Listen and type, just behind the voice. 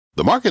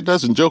The market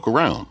doesn't joke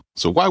around,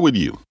 so why would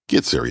you?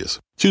 Get serious.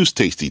 Choose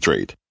Tasty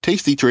Trade.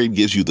 Tasty Trade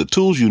gives you the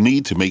tools you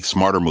need to make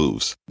smarter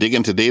moves. Dig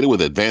into data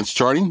with advanced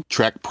charting,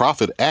 track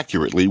profit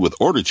accurately with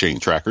order chain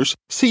trackers,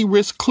 see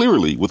risk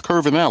clearly with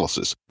curve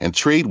analysis, and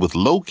trade with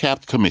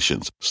low-capped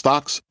commissions,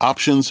 stocks,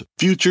 options,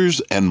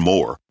 futures, and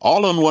more.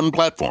 All on one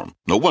platform.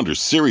 No wonder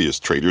serious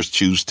traders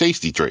choose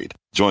Tasty Trade.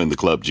 Join the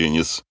club,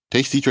 genius.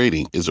 Tasty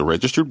Trading is a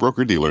registered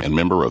broker-dealer and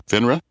member of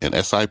FINRA and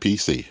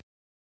SIPC.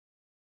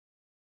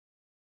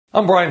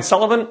 I'm Brian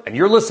Sullivan, and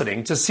you're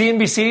listening to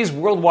CNBC's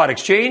Worldwide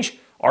Exchange.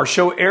 Our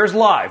show airs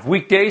live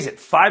weekdays at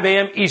 5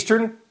 a.m.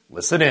 Eastern.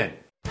 Listen in.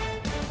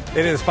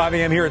 It is 5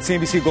 a.m. here at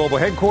CNBC Global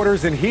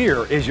Headquarters, and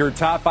here is your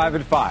top 5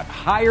 at 5.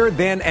 Higher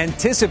than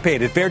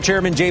anticipated. Fed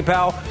Chairman Jay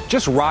Powell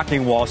just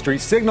rocking Wall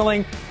Street,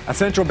 signaling a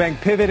central bank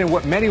pivot in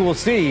what many will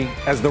see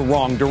as the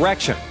wrong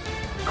direction.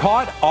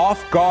 Caught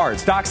off guard.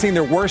 Stocks seeing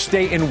their worst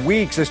day in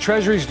weeks as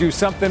Treasuries do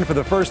something for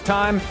the first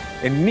time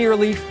in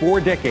nearly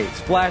 4 decades,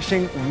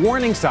 flashing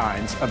warning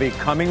signs of a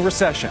coming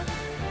recession.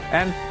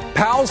 And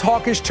Powell's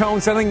hawkish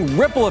tone sending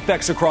ripple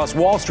effects across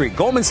Wall Street.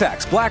 Goldman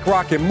Sachs,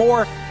 BlackRock, and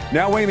more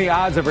now weighing the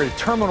odds of a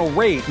terminal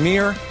rate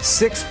near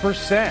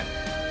 6%.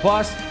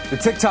 Plus, the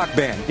TikTok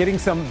ban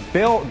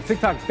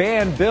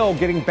bill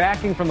getting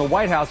backing from the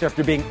White House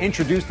after being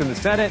introduced in the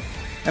Senate.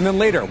 And then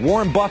later,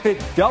 Warren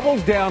Buffett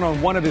doubles down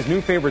on one of his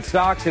new favorite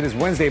stocks. It is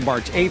Wednesday,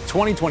 March 8th,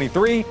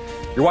 2023.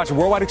 You're watching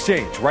Worldwide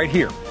Exchange right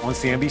here on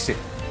CNBC.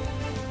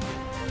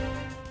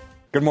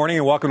 Good morning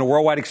and welcome to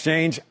Worldwide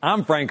Exchange.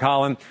 I'm Frank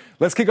Holland.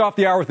 Let's kick off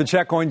the hour with the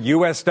check on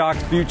U.S.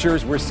 stocks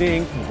futures. We're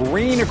seeing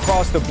green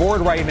across the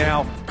board right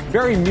now.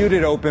 Very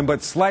muted open,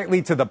 but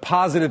slightly to the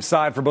positive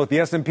side for both the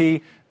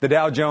S&P, the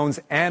Dow Jones,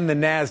 and the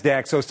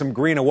NASDAQ. So some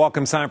green, a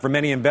welcome sign for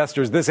many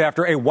investors. This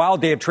after a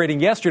wild day of trading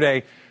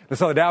yesterday. They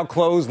saw the Dow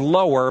close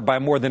lower by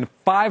more than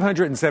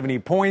 570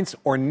 points,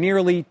 or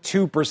nearly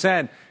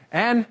 2%.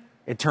 And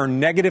it turned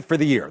negative for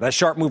the year. That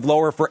sharp move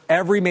lower for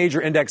every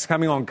major index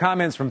coming on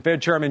comments from Fed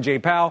Chairman Jay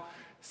Powell,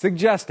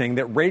 suggesting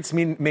that rates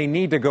may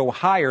need to go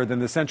higher than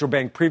the central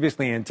bank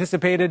previously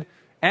anticipated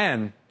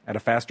and at a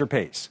faster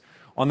pace.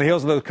 On the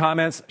heels of those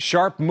comments,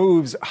 sharp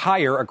moves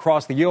higher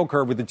across the yield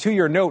curve with the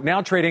 2-year note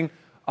now trading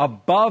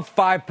above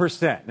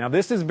 5%. Now,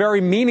 this is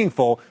very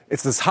meaningful.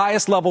 It's the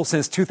highest level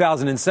since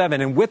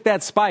 2007. And with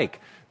that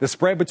spike, the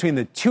spread between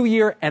the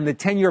 2-year and the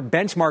 10-year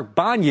benchmark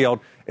bond yield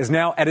is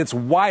now at its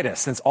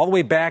widest since all the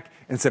way back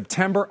in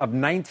September of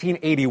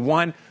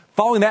 1981.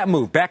 Following that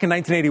move, back in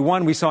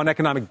 1981, we saw an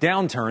economic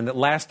downturn that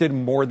lasted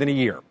more than a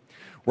year.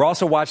 We're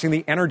also watching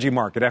the energy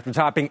market. After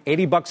topping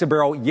 $80 a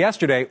barrel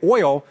yesterday,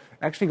 oil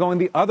actually going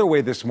the other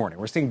way this morning.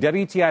 We're seeing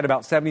WTI at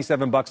about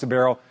 $77 a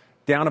barrel,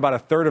 down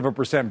about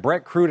 0.33%.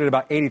 Brent crude at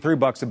about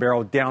 $83 a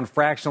barrel, down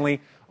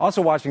fractionally.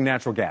 Also watching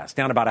natural gas,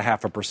 down about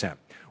 0.5%.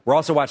 We're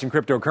also watching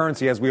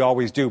cryptocurrency, as we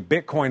always do.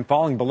 Bitcoin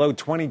falling below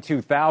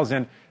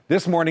 22,000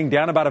 this morning,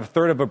 down about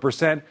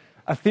 0.33%.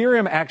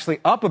 Ethereum actually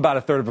up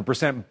about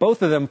 0.33%.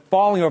 Both of them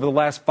falling over the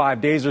last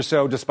 5 days or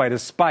so, despite a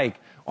spike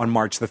on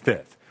March the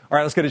 5th. All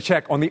right, let's get a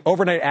check on the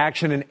overnight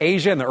action in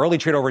Asia and the early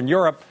trade over in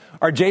Europe.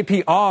 Our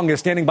JP Ong is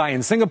standing by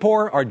in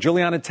Singapore. Our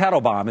Juliana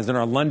Tattlebaum is in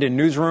our London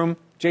newsroom.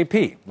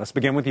 JP, let's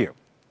begin with you.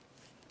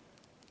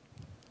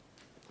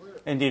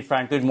 Indeed,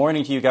 Frank. Good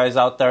morning to you guys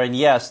out there. And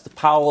yes,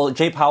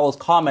 Jay Powell's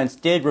comments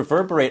did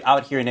reverberate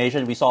out here in Asia.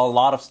 And we saw a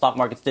lot of stock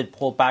markets did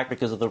pull back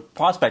because of the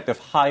prospect of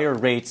higher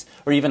rates,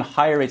 or even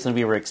higher rates than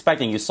we were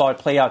expecting. You saw it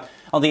play out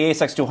on the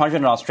ASX 200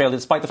 in Australia,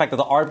 despite the fact that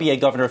the RBA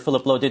Governor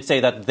Philip Lowe did say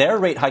that their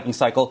rate hiking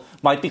cycle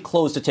might be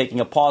close to taking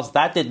a pause.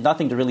 That did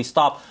nothing to really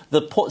stop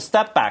the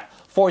step back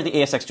for the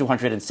ASX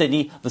 200 in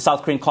Sydney. The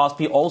South Korean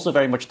Kospi, also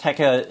very much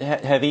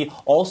tech-heavy,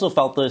 also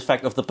felt the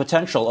effect of the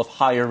potential of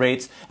higher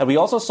rates. And we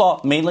also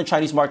saw mainland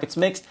Chinese markets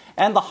mixed,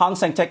 and the Hang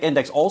Seng Tech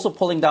Index also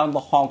pulling down the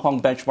Hong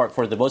Kong benchmark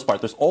for the most part.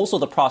 There's also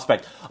the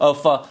prospect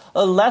of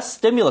a less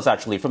stimulus,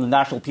 actually, from the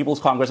National People's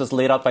Congress as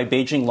laid out by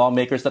Beijing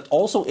lawmakers that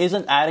also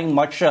isn't adding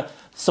much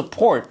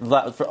support,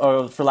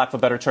 for lack of a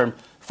better term,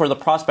 for the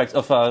prospects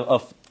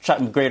of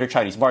greater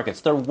Chinese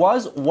markets. There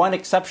was one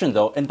exception,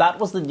 though, and that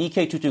was the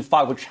Nikkei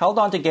 225, which held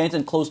on to gains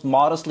and closed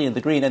modestly in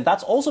the green. And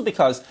that's also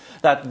because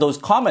that those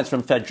comments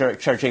from Fed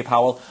Chair Jay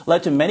Powell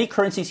led to many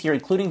currencies here,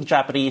 including the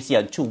Japanese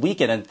yen, to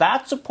weaken. And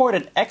that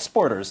supported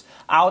exporters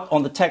out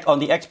on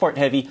the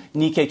export-heavy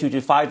Nikkei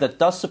 225 that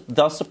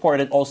does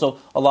support it also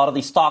a lot of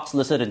the stocks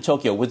listed in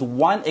Tokyo, with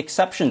one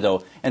exception,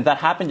 though, and that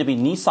happened to be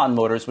Nissan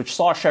Motors, which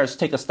saw shares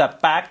take a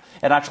step back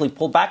and actually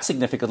pull back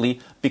significantly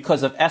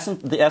because of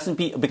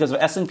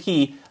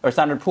S&P or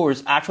Standard &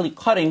 Poor's actually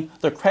cutting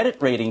their credit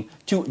rating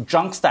to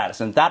junk status.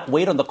 And that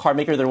weighed on the car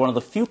maker. They're one of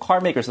the few car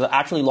makers that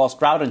actually lost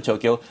ground in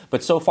Tokyo.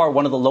 But so far,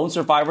 one of the lone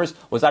survivors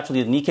was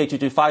actually the Nikkei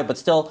 225. But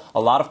still, a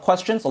lot of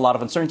questions, a lot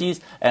of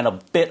uncertainties, and a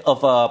bit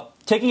of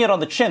taking it on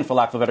the chin, for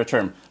lack of a better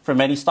term, for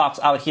many stocks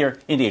out here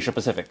in the Asia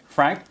Pacific.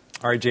 Frank?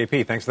 All right,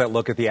 JP, thanks for that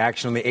look at the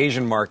action on the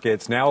Asian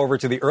markets. Now over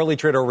to the early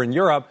trade over in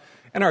Europe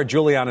and our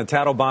Juliana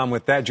Tattlebaum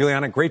with that.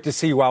 Juliana, great to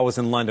see you while I was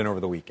in London over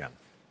the weekend.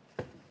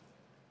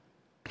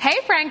 Hey,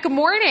 Frank. Good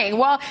morning.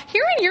 Well,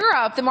 here in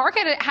Europe, the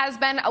market has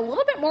been a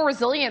little bit more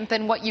resilient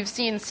than what you've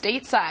seen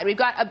stateside. We've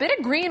got a bit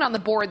of green on the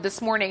board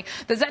this morning.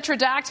 The Xetra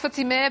DAX,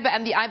 FTSE MIB,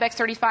 and the IBEX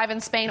 35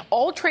 in Spain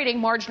all trading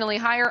marginally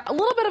higher. A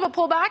little bit of a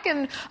pullback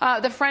in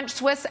the French,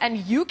 Swiss,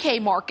 and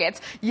UK markets.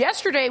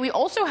 Yesterday, we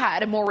also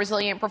had a more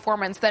resilient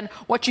performance than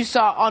what you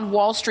saw on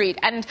Wall Street.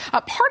 And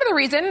part of the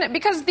reason,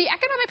 because the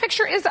economic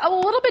picture is a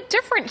little bit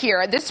different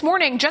here. This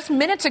morning, just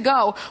minutes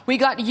ago, we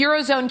got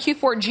Eurozone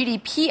Q4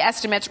 GDP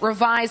estimates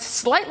revised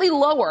slightly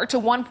lower to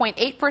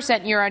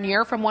 1.8% year on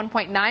year from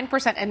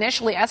 1.9%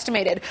 initially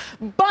estimated.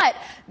 But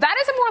that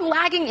is a more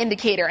lagging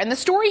indicator. And the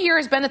story here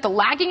has been that the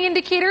lagging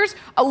indicators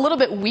a little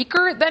bit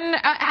weaker than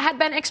had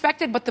been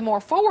expected, but the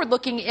more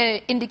forward-looking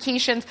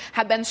indications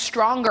have been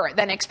stronger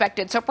than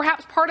expected. So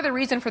perhaps part of the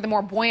reason for the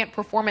more buoyant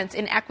performance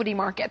in equity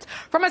markets.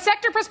 From a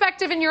sector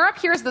perspective in Europe,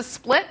 here's the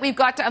split. We've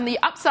got on the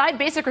upside,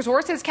 basic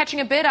resources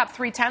catching a bid up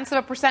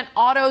 0.3%.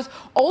 Autos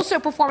also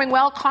performing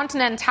well.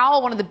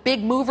 Continental, one of the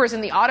big movers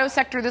in the auto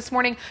sector this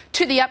morning,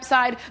 to the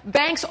upside.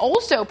 Banks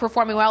also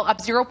performing well, up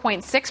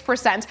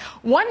 0.6%.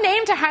 One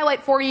name to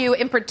highlight for you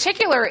in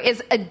particular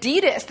is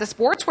Adidas. The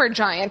sportswear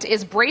giant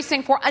is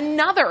bracing for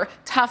another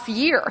tough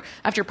year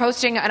after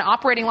posting an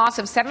operating loss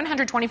of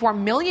 724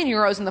 million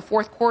euros in the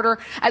fourth quarter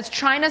as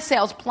China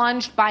sales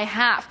plunged by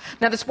half.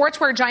 Now, the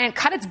sportswear giant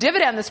cut its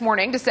dividend this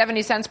morning to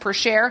 70 cents per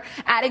share,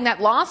 adding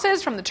that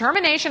losses from the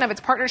termination of its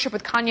partnership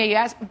with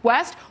Kanye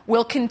West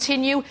will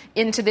continue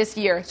into this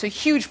year. So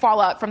huge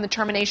fallout from the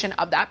termination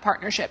of that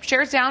partnership.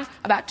 Shares down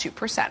about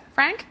 2%.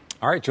 Frank?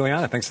 All right,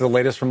 Juliana, thanks for the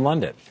latest from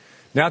London.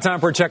 Now time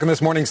for a check on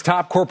this morning's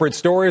top corporate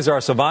stories. Our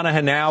Silvana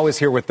Henao is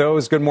here with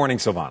those. Good morning,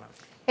 Silvana.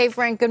 Hey,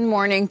 Frank, good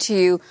morning to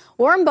you.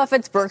 Warren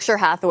Buffett's Berkshire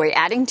Hathaway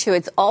adding to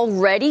its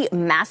already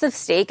massive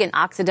stake in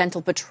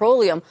Occidental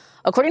Petroleum.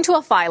 According to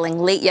a filing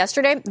late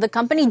yesterday, the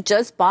company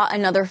just bought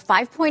another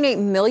 5.8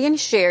 million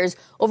shares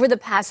over the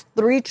past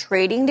 3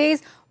 trading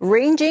days,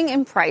 ranging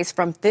in price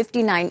from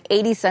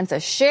 59.80 cents a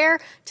share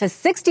to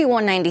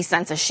 61.90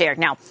 cents a share.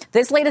 Now,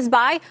 this latest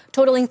buy,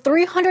 totaling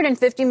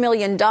 $350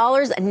 million,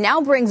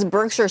 now brings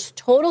Berkshire's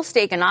total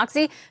stake in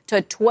Oxy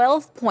to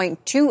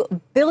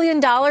 $12.2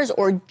 billion,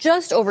 or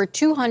just over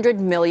 200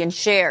 million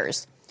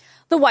shares.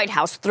 The White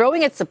House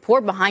throwing its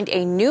support behind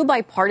a new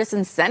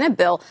bipartisan Senate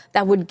bill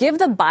that would give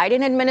the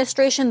Biden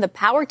administration the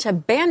power to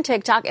ban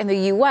TikTok in the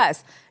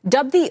U.S.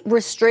 Dubbed the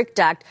Restrict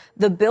Act,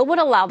 the bill would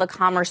allow the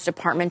Commerce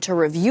Department to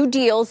review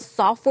deals,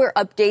 software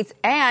updates,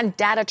 and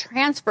data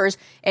transfers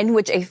in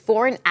which a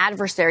foreign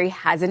adversary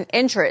has an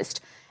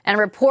interest. And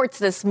reports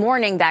this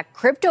morning that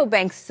crypto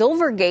bank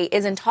Silvergate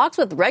is in talks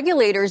with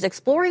regulators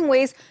exploring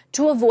ways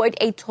to avoid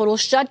a total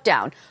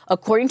shutdown.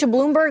 According to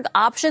Bloomberg,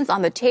 options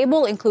on the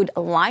table include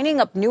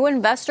lining up new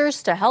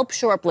investors to help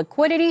shore up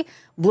liquidity.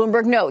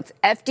 Bloomberg notes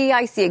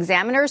FDIC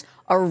examiners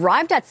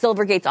arrived at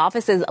Silvergate's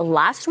offices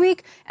last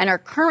week and are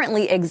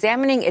currently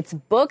examining its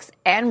books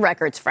and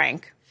records,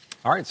 Frank.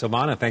 All right,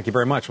 Silvana, thank you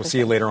very much. We'll see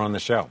you later on the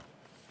show.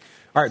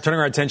 All right, turning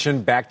our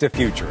attention back to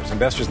futures.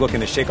 Investors looking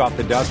to shake off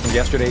the dust from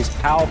yesterday's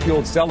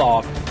Powell-fueled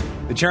sell-off.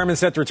 The chairman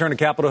set to return to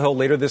Capitol Hill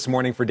later this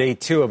morning for day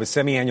 2 of his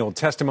semi-annual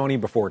testimony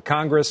before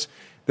Congress.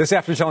 This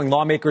after telling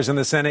lawmakers in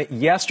the Senate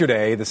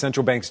yesterday the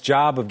central bank's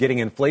job of getting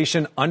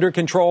inflation under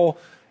control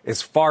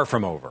is far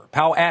from over.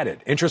 Powell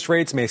added interest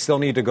rates may still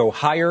need to go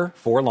higher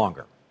for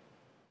longer.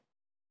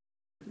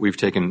 We've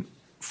taken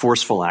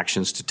forceful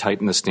actions to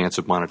tighten the stance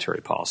of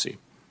monetary policy.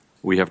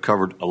 We have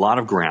covered a lot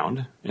of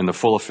ground, and the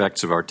full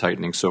effects of our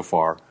tightening so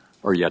far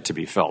are yet to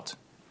be felt.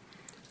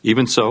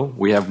 Even so,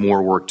 we have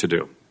more work to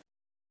do.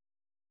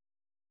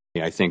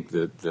 I think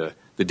the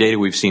data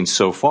we've seen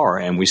so far,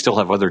 and we still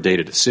have other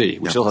data to see,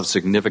 we still have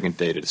significant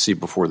data to see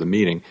before the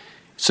meeting,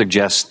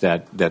 suggests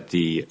that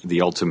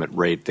the ultimate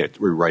rate that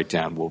we write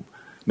down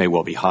may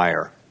well be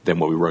higher than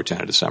what we wrote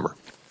down in December.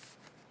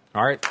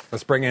 All right,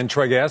 let's bring in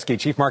Troy Gayeski,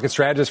 Chief Market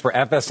Strategist for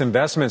FS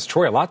Investments.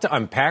 Troy, a lot to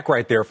unpack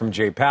right there from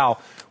Jay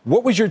Powell.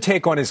 What was your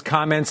take on his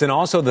comments and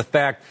also the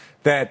fact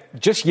that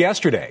just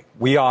yesterday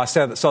we saw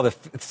the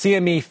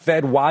CME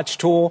Fed Watch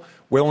tool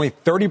where only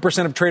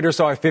 30% of traders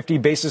saw a 50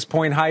 basis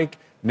point hike.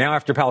 Now,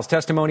 after Powell's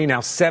testimony, now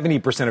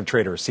 70% of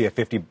traders see a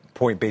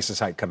 50-point basis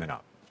hike coming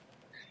up.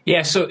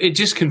 Yeah, so it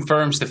just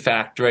confirms the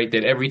fact, right,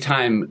 that every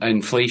time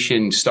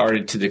inflation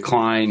started to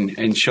decline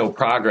and show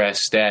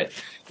progress, that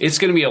it's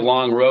going to be a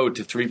long road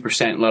to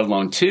 3%, let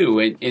alone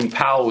 2%. And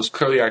Powell was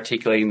clearly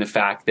articulating the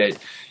fact that,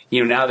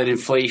 now that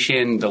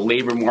inflation, the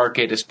labor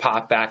market has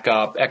popped back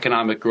up,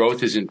 economic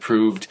growth has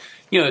improved,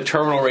 the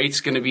terminal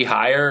rate's going to be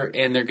higher,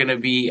 and they're going to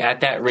be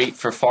at that rate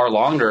for far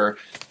longer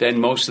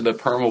than most of the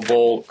perma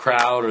bull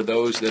crowd or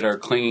those that are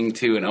clinging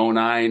to an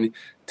 09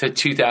 to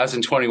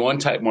 2021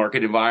 type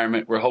market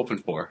environment we're hoping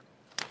for.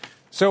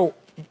 So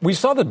we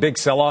saw the big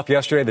sell-off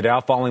yesterday, the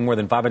Dow falling more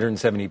than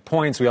 570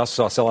 points. We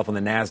also saw a sell-off on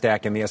the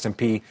NASDAQ and the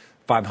S&P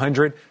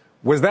 500.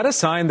 Was that a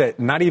sign that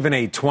not even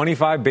a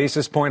 25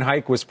 basis point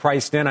hike was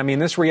priced in? I mean,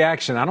 this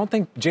reaction, I don't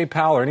think Jay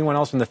Powell or anyone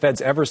else from the Fed's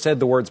ever said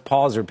the words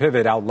pause or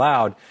pivot out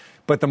loud,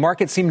 but the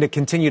market seemed to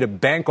continue to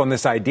bank on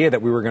this idea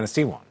that we were going to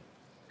see one.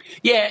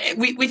 Yeah,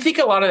 we think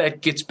a lot of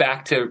that gets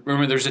back to,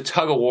 remember, there's a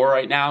tug of war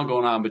right now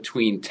going on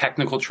between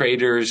technical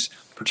traders,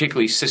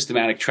 particularly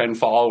systematic trend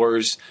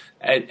followers,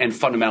 and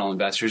fundamental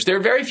investors. There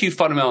are very few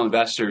fundamental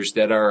investors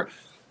that are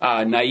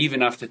naive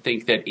enough to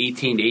think that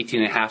 18 to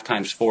 18.5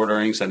 times forward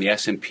earnings on the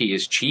S&P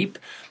is cheap.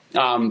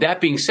 That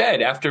being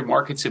said, after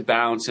markets have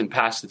bounced and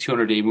passed the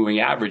 200-day moving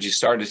average, you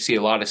started to see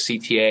a lot of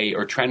CTA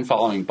or trend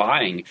following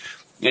buying.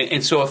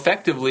 And so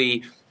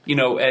effectively,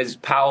 as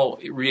Powell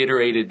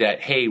reiterated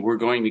that, hey, we're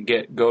going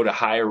to go to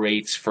higher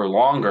rates for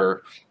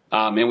longer,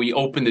 and we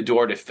open the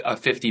door to a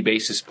 50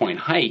 basis point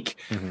hike,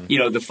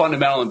 the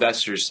fundamental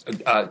investors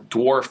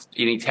dwarf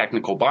any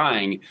technical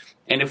buying.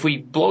 And if we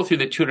blow through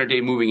the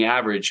 200-day moving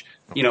average,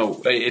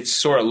 it's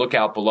sort of look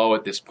out below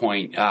at this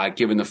point,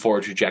 given the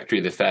forward trajectory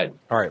of the Fed.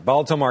 All right,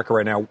 volatile market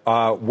right now.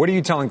 What are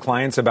you telling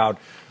clients about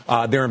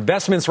their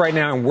investments right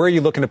now, and where are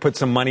you looking to put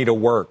some money to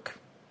work?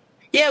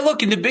 Yeah,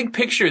 look, in the big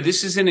picture,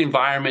 this is an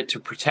environment to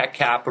protect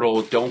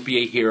capital. Don't be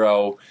a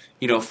hero.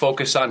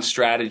 Focus on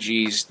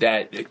strategies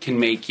that can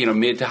make,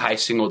 mid to high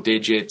single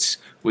digits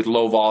with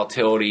low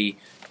volatility.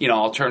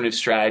 Alternative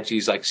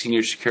strategies like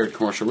senior secured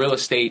commercial real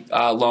estate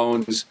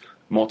loans,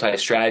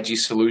 multi-strategy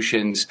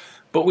solutions.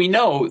 But we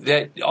know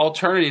that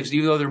alternatives,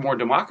 even though they're more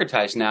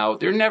democratized now,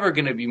 they're never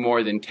going to be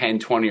more than 10,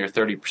 20, or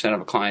 30%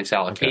 of a client's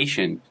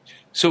allocation. Okay.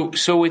 So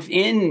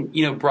within,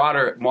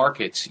 broader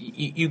markets,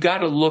 you got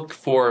to look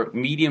for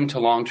medium to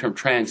long-term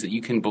trends that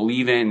you can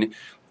believe in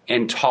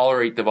and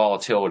tolerate the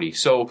volatility.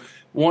 So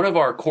one of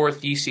our core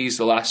theses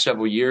the last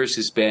several years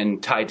has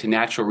been tied to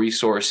natural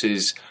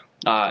resources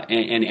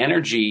and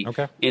energy.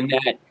 Okay. In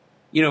that,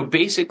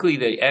 basically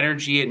the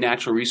energy and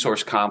natural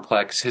resource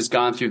complex has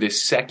gone through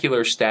this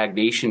secular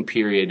stagnation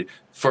period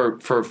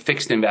for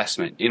fixed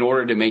investment in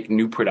order to make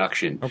new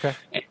production. Okay.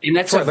 And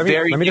that's let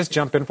me just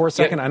jump in for a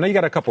second. Yeah. I know you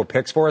got a couple of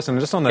picks for us, and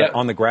just on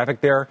the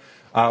graphic there,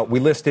 we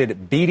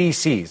listed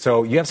BDC.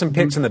 So you have some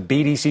picks in the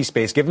BDC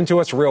space. Give them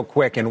to us real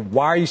quick, and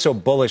why are you so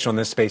bullish on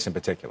this space in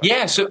particular?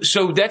 Yeah,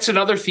 so that's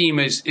another theme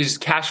is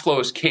cash flow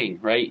is king,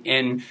 right?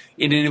 And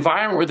in an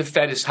environment where the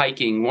Fed is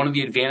hiking, one of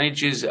the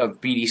advantages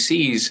of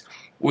BDCs,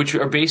 which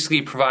are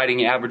basically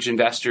providing average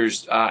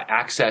investors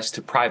access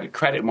to private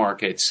credit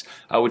markets,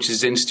 which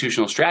is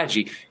institutional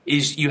strategy,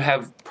 is you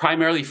have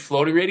primarily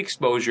floating rate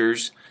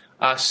exposures.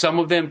 Some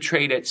of them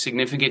trade at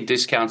significant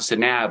discounts to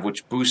NAV,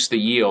 which boosts the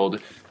yield.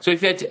 So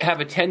if you have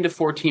a 10 to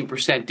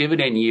 14%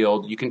 dividend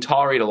yield, you can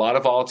tolerate a lot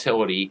of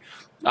volatility.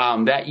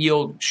 That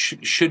yield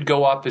should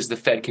go up as the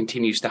Fed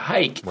continues to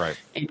hike. Right.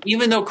 And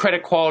even though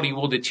credit quality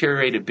will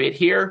deteriorate a bit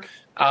here,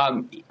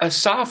 a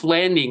soft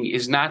landing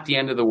is not the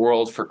end of the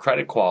world for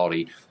credit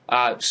quality.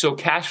 So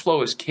cash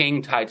flow is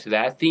king tied to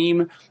that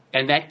theme,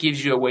 and that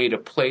gives you a way to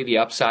play the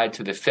upside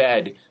to the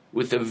Fed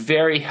with a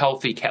very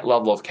healthy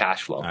level of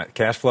cash flow.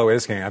 Cash flow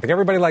is king. I think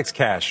everybody likes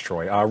cash,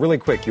 Troy. Really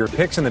quick, your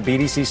picks in the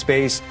BDC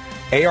space,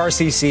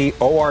 ARCC,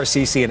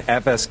 ORCC, and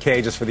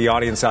FSK, just for the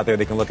audience out there,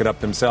 they can look it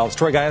up themselves.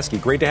 Troy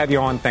Gayeski, great to have you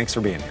on. Thanks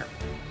for being here.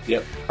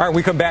 Yep. All right,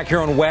 we come back here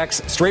on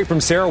WEX, straight from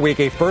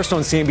CERAWeek, a first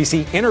on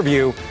CNBC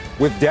interview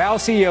with Dow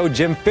CEO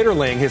Jim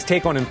Fitterling, his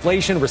take on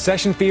inflation,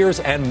 recession fears,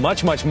 and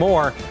much, much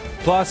more.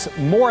 Plus,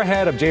 more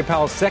ahead of Jay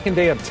Powell's second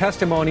day of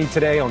testimony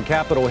today on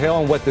Capitol Hill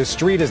and what the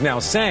street is now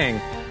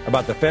saying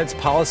about the Fed's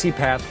policy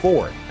path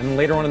forward. And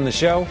later on in the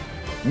show,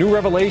 new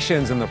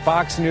revelations in the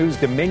Fox News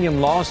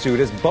Dominion lawsuit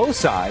as both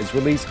sides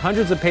release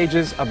hundreds of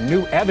pages of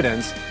new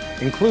evidence,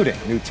 including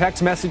new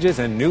text messages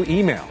and new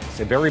emails.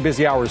 A very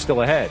busy hour is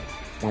still ahead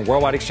when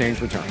Worldwide Exchange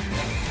returns.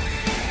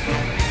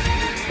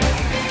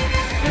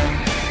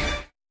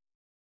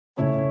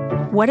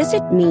 What does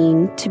it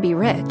mean to be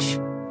rich?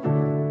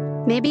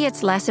 Maybe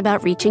it's less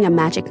about reaching a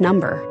magic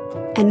number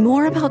and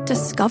more about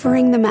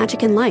discovering the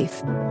magic in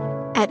life.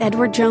 At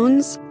Edward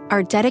Jones,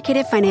 our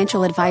dedicated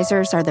financial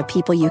advisors are the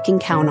people you can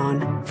count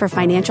on for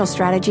financial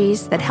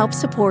strategies that help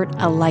support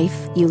a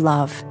life you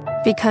love.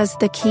 Because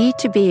the key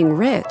to being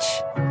rich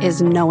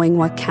is knowing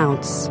what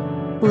counts.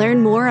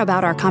 Learn more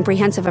about our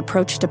comprehensive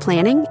approach to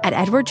planning at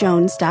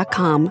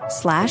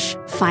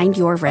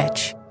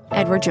edwardjones.com/findyourrich.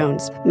 Edward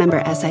Jones,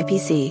 member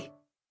SIPC.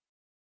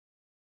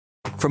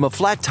 From a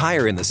flat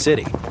tire in the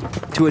city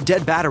to a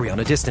dead battery on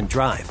a distant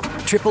drive,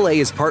 AAA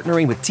is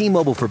partnering with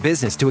T-Mobile for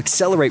Business to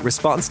accelerate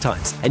response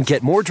times and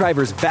get more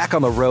drivers back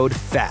on the road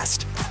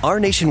fast. Our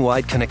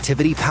nationwide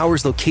connectivity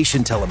powers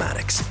location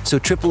telematics, so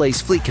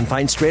AAA's fleet can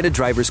find stranded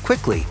drivers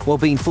quickly while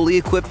being fully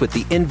equipped with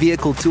the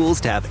in-vehicle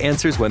tools to have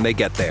answers when they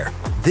get there.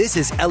 This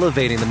is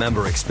elevating the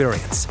member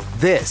experience.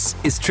 This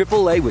is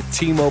AAA with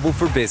T-Mobile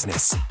for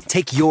Business.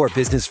 Take your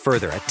business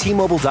further at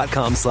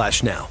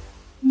T-Mobile.com/now.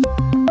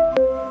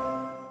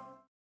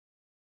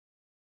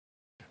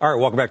 All right,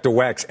 welcome back to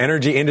WEX.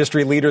 Energy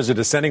industry leaders are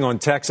descending on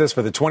Texas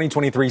for the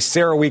 2023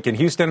 CERAWeek in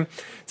Houston.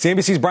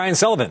 CNBC's Brian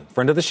Sullivan,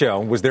 friend of the show,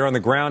 was there on the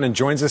ground and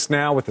joins us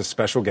now with a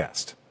special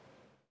guest.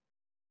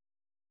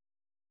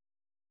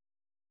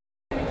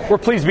 We're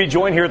pleased to be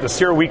joined here at the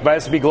CERAWeek by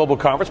S&P Global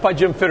Conference by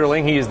Jim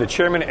Fitterling. He is the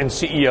chairman and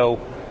CEO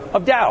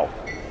of Dow.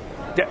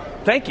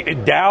 Thank you.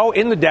 Dow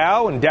in the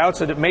Dow, and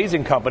Dow's an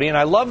amazing company. And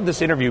I love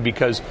this interview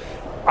because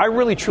I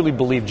really truly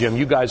believe, Jim,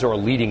 you guys are a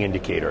leading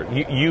indicator.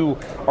 You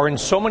are in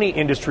so many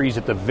industries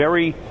at the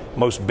very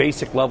most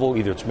basic level,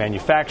 either it's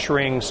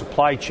manufacturing,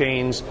 supply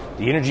chains,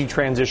 the energy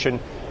transition.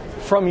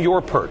 From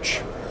your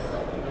perch,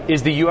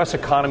 is the U.S.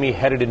 economy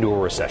headed into a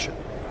recession?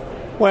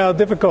 Well,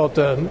 difficult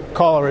to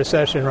call a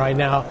recession right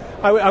now.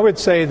 I would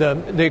say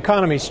the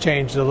economy's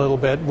changed a little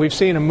bit. We've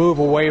seen a move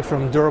away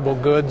from durable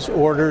goods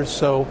orders,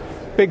 so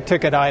big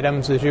ticket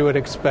items as you would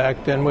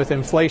expect. And with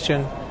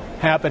inflation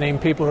happening,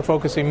 people are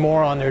focusing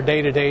more on their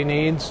day-to-day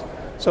needs.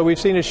 So we've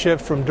seen a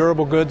shift from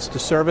durable goods to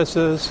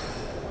services.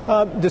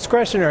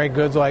 Discretionary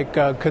goods like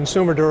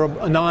consumer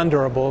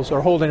non-durables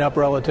are holding up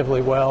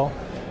relatively well.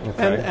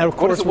 Okay. And of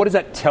course, what does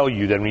that tell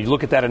you then when you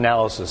look at that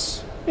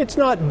analysis? It's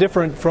not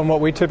different from what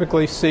we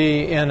typically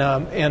see in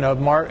a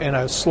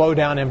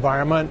slowdown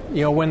environment.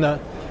 You know, when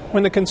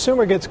the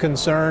consumer gets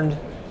concerned,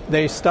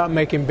 they stop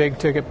making big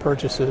ticket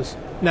purchases.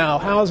 Now,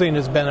 housing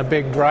has been a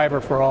big driver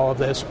for all of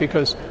this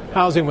because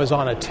housing was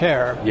on a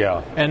tear.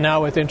 Yeah. And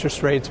now with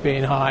interest rates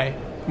being high,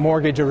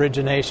 mortgage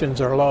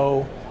originations are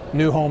low,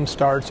 new home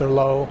starts are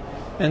low.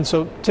 And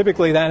so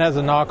typically that has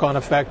a knock-on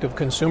effect of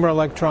consumer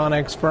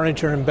electronics,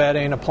 furniture and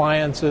bedding,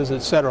 appliances, et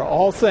cetera.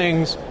 All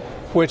things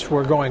which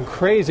were going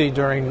crazy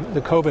during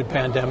the COVID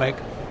pandemic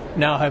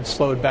now have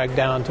slowed back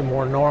down to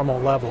more normal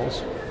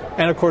levels.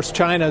 And of course,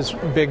 China's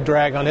big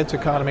drag on its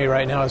economy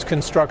right now is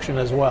construction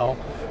as well.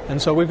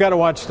 And so we've got to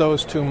watch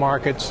those two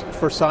markets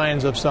for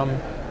signs of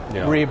some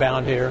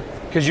rebound here.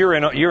 Because you're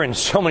in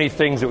so many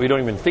things that we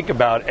don't even think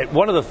about.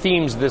 One of the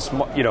themes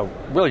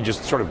really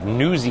just sort of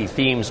newsy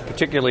themes,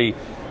 particularly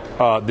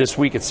this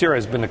week at CERA,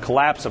 has been the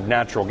collapse of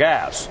natural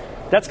gas.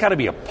 That's got to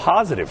be a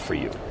positive for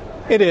you.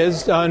 It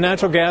is.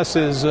 Natural gas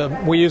is,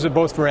 we use it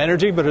both for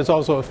energy, but it's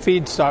also a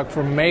feedstock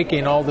for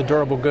making all the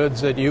durable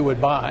goods that you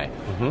would buy.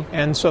 Mm-hmm.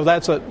 And so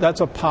that's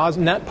a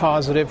net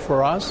positive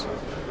for us.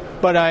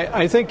 But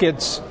I think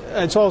it's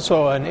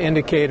also an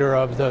indicator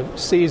of the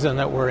season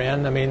that we're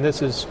in. I mean,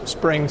 this is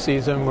spring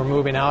season. We're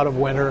moving out of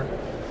winter.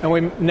 And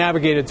we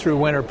navigated through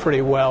winter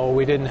pretty well.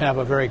 We didn't have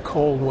a very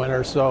cold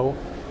winter, so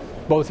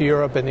both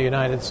Europe and the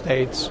United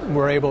States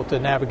were able to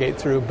navigate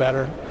through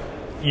better.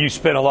 You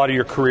spent a lot of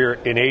your career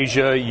in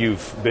Asia.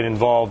 You've been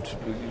involved,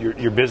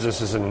 your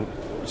business is in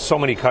so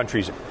many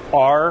countries.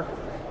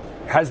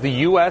 Has the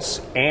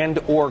U.S. and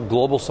or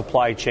global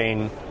supply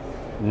chain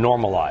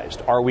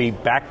normalized? Are we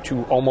back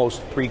to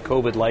almost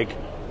pre-COVID-like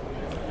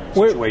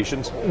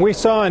situations? We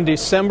saw in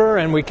December,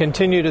 and we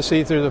continue to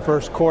see through the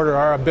first quarter,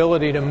 our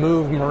ability to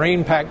move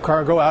marine packed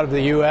cargo out of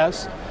the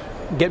U.S.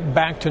 get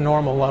back to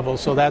normal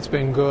levels, so that's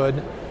been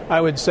good. I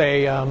would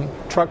say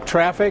truck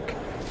traffic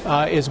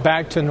is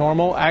back to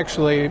normal.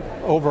 Actually,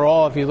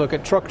 overall, if you look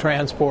at truck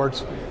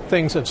transports,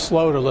 things have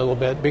slowed a little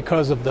bit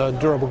because of the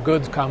durable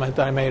goods comment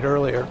that I made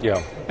earlier.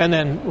 Yeah. And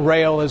then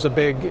rail is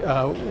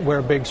we're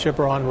a big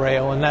shipper on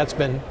rail, and that's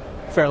been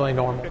fairly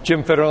normal.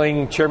 Jim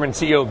Fitterling, Chairman and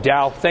CEO of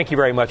Dow, thank you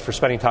very much for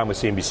spending time with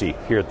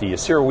CNBC here at the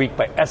CERA Week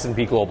by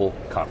S&P Global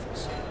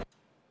Conference.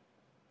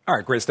 All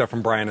right, great stuff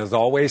from Brian as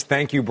always.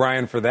 Thank you,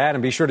 Brian, for that.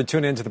 And be sure to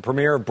tune in to the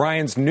premiere of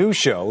Brian's new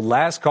show,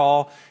 Last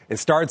Call. It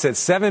starts at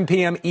 7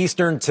 p.m.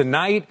 Eastern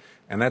tonight,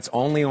 and that's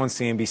only on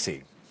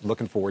CNBC.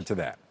 Looking forward to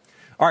that.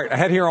 All right,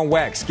 ahead here on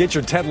WEX, get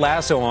your Ted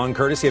Lasso on,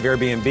 courtesy of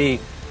Airbnb.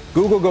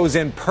 Google goes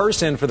in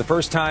person for the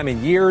first time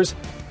in years,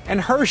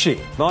 and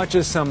Hershey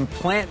launches some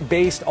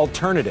plant-based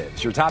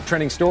alternatives. Your top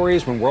trending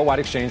stories when Worldwide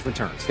Exchange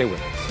returns. Stay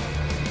with us.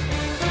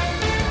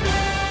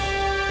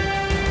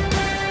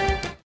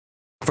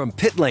 From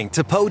pit lane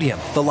to podium,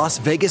 the Las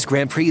Vegas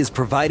Grand Prix is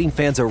providing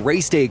fans a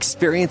race day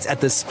experience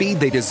at the speed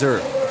they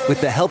deserve.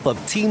 With the help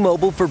of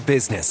T-Mobile for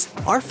Business,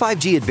 our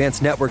 5G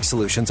advanced network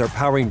solutions are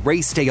powering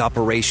race day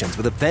operations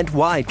with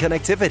event-wide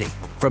connectivity.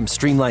 From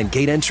streamlined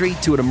gate entry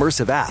to an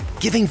immersive app,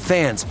 giving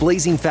fans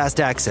blazing fast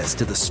access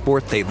to the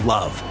sport they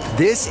love.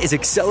 This is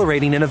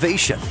accelerating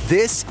innovation.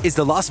 This is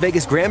the Las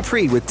Vegas Grand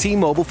Prix with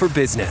T-Mobile for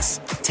Business.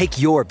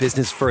 Take your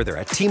business further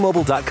at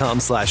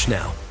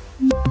T-Mobile.com/now.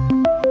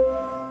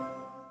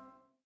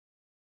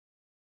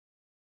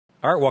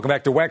 All right, welcome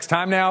back to WEX.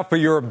 Time now for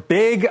your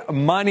big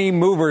money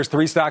movers.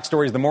 3 stock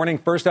stories of the morning.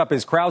 First up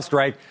is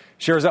CrowdStrike.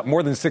 Shares up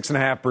more than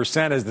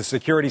 6.5% as the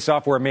security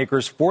software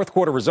maker's fourth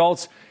quarter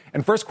results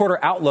and first quarter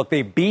outlook,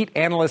 they beat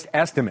analyst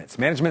estimates.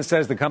 Management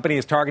says the company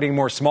is targeting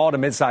more small to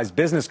mid-sized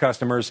business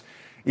customers,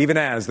 even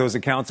as those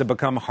accounts have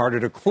become harder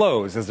to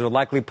close as they're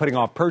likely putting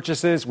off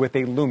purchases with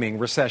a looming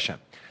recession.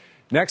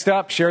 Next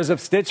up, shares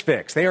of Stitch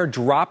Fix. They are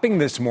dropping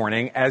this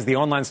morning as the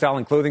online style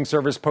and clothing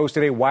service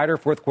posted a wider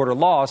fourth quarter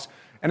loss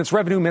and its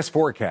revenue missed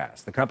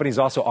forecast. The company is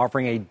also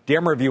offering a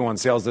dimmer view on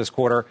sales this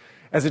quarter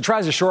as it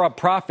tries to shore up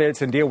profits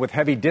and deal with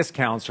heavy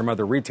discounts from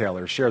other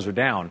retailers. Shares are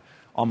down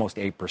almost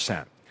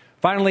 8%.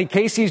 Finally,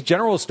 Casey's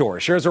General Store.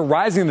 Shares are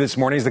rising this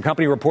morning as the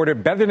company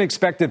reported better than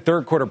expected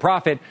third quarter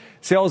profit.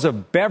 Sales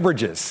of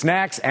beverages,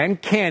 snacks, and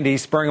candy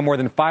spurring a more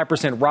than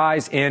 5%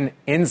 rise in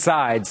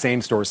inside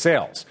same-store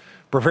sales.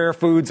 Prepared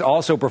Foods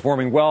also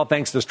performing well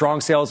thanks to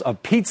strong sales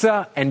of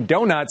pizza and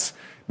donuts.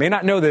 May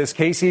not know this,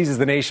 Casey's is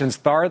the nation's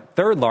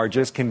third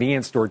largest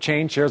convenience store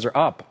chain. Shares are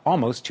up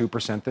almost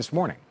 2% this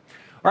morning.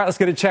 All right, let's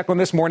get a check on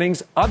this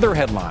morning's other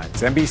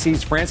headlines.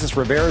 NBC's Frances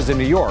Rivera is in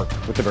New York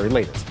with the very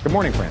latest. Good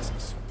morning,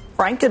 Frances.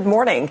 Frank, good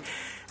morning.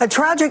 A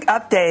tragic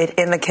update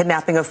in the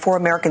kidnapping of 4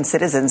 American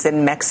citizens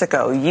in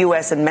Mexico.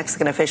 U.S. and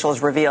Mexican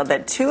officials revealed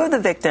that 2 of the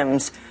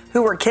victims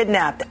who were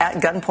kidnapped at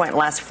gunpoint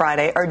last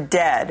Friday are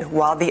dead,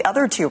 while the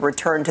other 2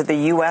 returned to the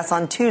U.S.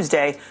 on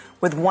Tuesday,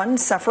 with 1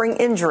 suffering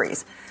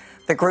injuries.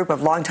 The group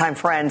of longtime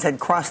friends had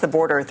crossed the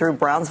border through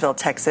Brownsville,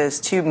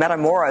 Texas, to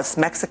Matamoros,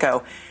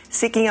 Mexico,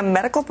 seeking a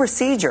medical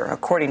procedure,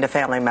 according to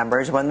family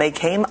members, when they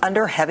came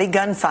under heavy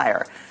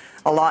gunfire.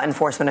 A law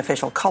enforcement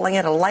official calling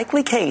it a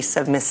likely case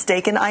of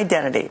mistaken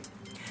identity.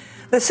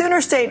 The Sooner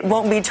State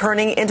won't be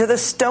turning into the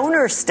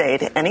Stoner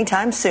State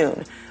anytime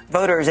soon.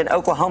 Voters in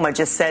Oklahoma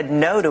just said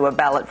no to a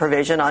ballot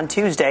provision on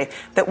Tuesday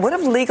that would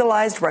have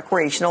legalized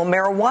recreational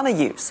marijuana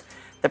use.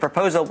 The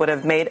proposal would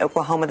have made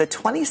Oklahoma the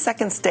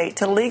 22nd state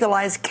to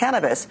legalize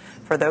cannabis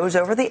for those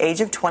over the age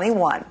of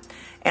 21.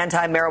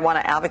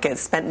 Anti-marijuana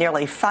advocates spent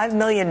nearly $5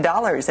 million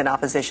in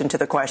opposition to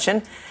the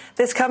question.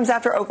 This comes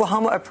after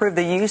Oklahoma approved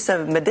the use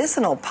of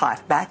medicinal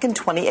pot back in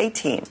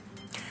 2018.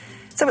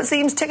 So it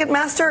seems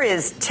Ticketmaster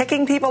is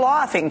ticking people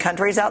off in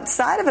countries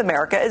outside of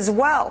America as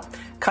well.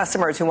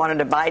 Customers who wanted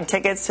to buy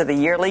tickets to the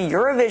yearly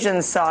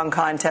Eurovision Song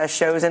Contest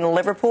shows in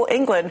Liverpool,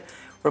 England,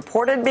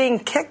 reported being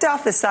kicked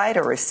off the site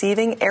or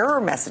receiving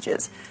error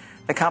messages.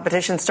 The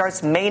competition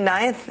starts May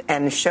 9th,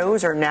 and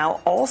shows are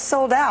now all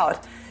sold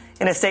out.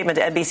 In a statement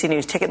to NBC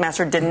News,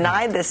 Ticketmaster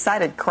denied this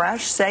site had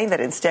crashed, saying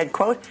that instead,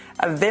 quote,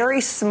 a very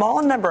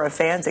small number of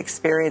fans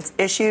experienced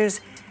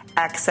issues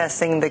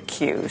accessing the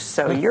queue.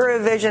 So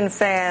Eurovision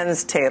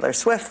fans, Taylor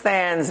Swift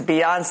fans,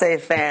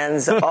 Beyonce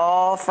fans,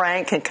 all,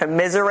 Frank, can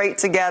commiserate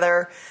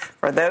together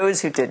for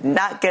those who did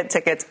not get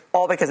tickets,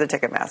 all because of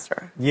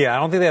Ticketmaster. Yeah, I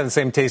don't think they have the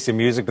same taste in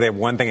music, but they have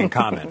one thing in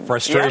common,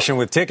 frustration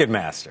with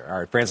Ticketmaster. All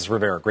right, Frances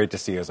Rivera, great to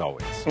see you as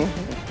always. All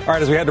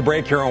right, as we head to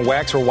break here on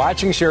WEX, we're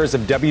watching shares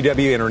of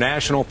WW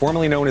International,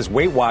 formerly known as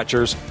Weight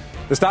Watchers.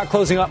 The stock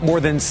closing up more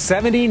than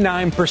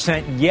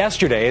 79%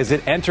 yesterday as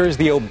it enters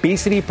the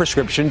obesity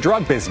prescription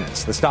drug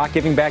business. The stock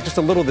giving back just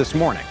a little this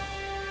morning.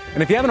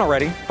 And if you haven't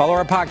already, follow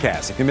our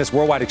podcast. If you miss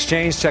Worldwide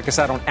Exchange, check us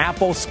out on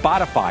Apple,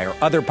 Spotify,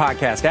 or other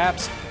podcast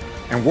apps.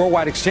 And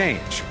Worldwide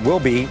Exchange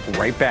will be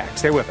right back.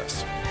 Stay with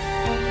us.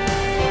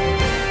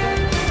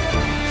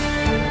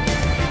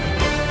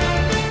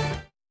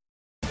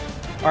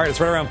 All right,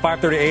 it's right around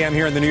 5:30 a.m.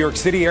 here in the New York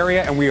City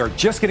area, and we are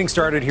just getting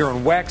started here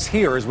on WEX.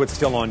 Here is what's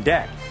still on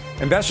deck.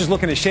 Investors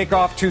looking to shake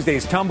off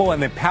Tuesday's tumble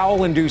and the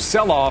Powell-induced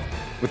sell-off,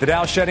 with the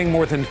Dow shedding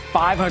more than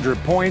 500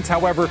 points.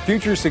 However,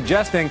 futures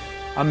suggesting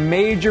a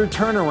major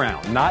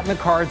turnaround, not in the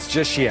cards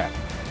just yet.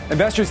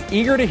 Investors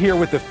eager to hear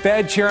what the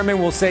Fed chairman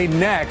will say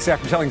next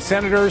after telling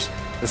senators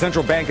the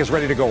central bank is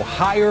ready to go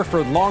higher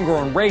for longer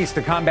on rates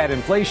to combat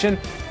inflation.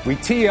 We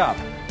tee up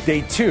day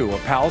 2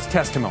 of Powell's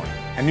testimony,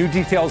 and new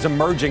details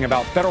emerging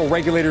about federal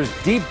regulators'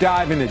 deep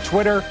dive into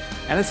Twitter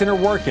and its inner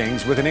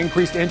workings with an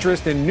increased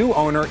interest in new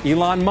owner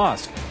Elon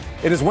Musk.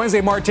 It is Wednesday,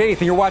 March 8th,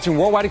 and you're watching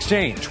Worldwide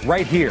Exchange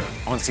right here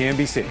on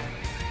CNBC.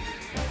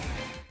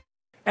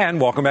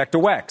 And welcome back to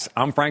WEX.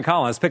 I'm Frank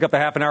Collins. Pick up a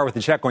half an hour with a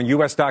check on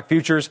U.S. stock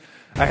futures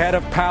ahead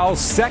of Powell's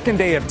second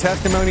day of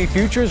testimony.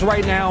 Futures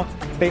right now,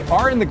 they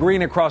are in the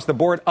green across the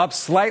board, up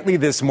slightly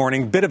this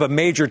morning. Bit of a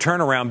major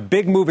turnaround.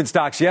 Big move in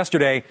stocks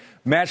yesterday,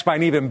 matched by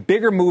an even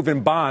bigger move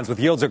in bonds, with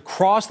yields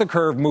across the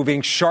curve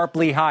moving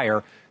sharply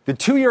higher. The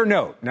 2-year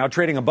note now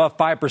trading above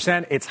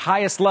 5%, its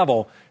highest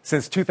level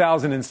since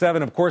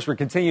 2007. Of course, we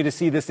continue to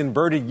see this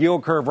inverted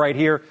yield curve right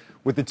here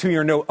with the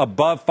 2-year note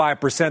above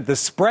 5%. The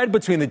spread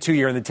between the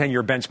 2-year and the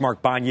 10-year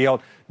benchmark bond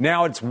yield,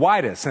 now its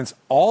widest since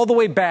all the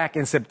way back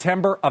in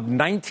September of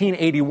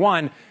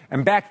 1981.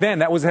 And back then,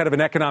 that was ahead of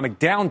an economic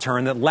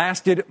downturn that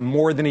lasted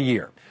more than a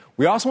year.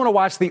 We also want to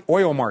watch the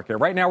oil market.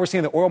 Right now, we're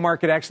seeing the oil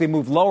market actually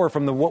move lower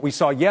from what we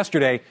saw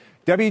yesterday.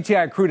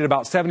 WTI crude at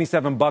about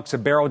 $77 a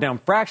barrel, down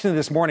fractionally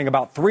this morning,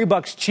 about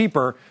 $3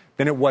 cheaper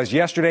than it was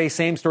yesterday.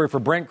 Same story for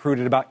Brent crude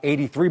at about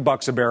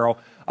 $83 a barrel.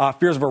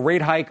 Fears of a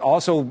rate hike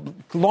also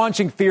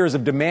launching fears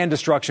of demand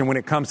destruction when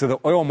it comes to the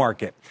oil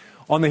market.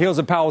 On the heels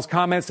of Powell's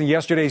comments and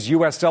yesterday's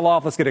U.S.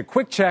 sell-off, let's get a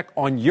quick check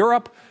on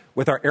Europe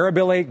with our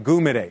Arabile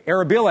Gumede.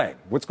 Arabile,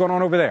 what's going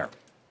on over there?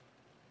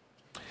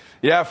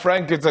 Yeah,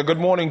 Frank, it's a good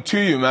morning to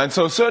you, man.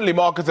 So certainly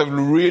markets have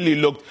really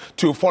looked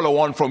to follow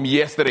on from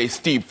yesterday's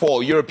steep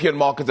fall. European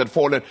markets had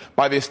fallen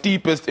by their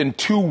steepest in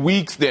 2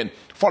 weeks then.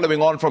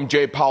 Following on from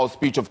Jay Powell's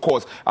speech, of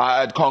course,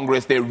 at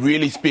Congress, they're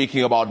really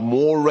speaking about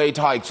more rate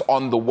hikes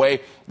on the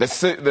way. The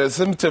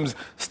symptoms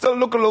still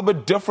look a little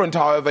bit different,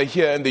 however,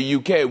 here in the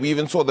UK. We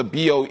even saw the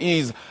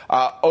BOE's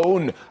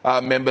own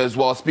member as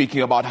well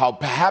speaking about how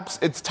perhaps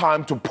it's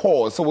time to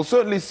pause. So we'll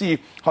certainly see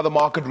how the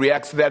market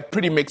reacts to that.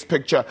 Pretty mixed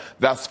picture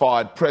thus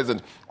far at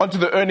present. Onto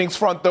the earnings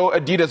front, though,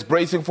 Adidas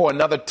bracing for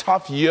another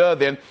tough year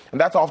then, and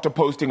that's after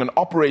posting an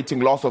operating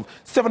loss of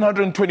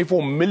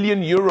 724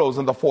 million euros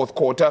in the fourth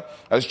quarter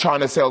as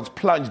China sales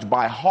plunged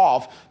by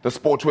half. The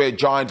sportswear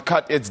giant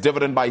cut its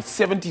dividend by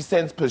 70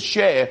 cents per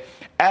share,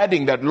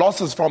 adding that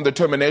losses from the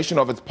termination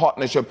of its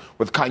partnership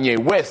with Kanye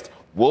West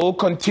will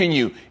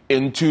continue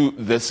into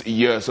this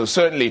year. So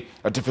certainly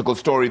a difficult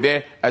story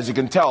there. As you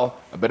can tell,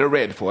 a bit of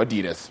red for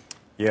Adidas.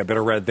 Yeah, a bit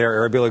of red there.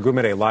 Arabella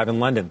Gumede live in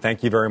London.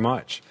 Thank you very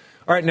much.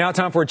 All right, now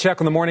time for a check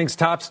on the morning's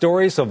top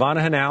stories.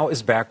 Silvana Henao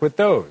is back with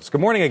those.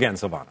 Good morning again,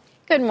 Silvana.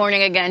 Good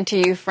morning again to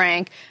you,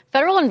 Frank.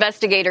 Federal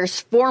investigators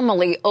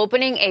formally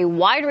opening a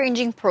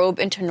wide-ranging probe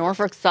into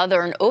Norfolk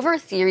Southern over a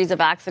series of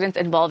accidents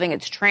involving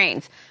its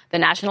trains. The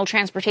National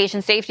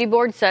Transportation Safety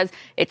Board says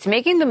it's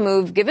making the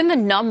move given the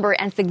number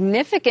and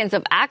significance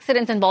of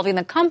accidents involving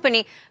the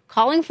company,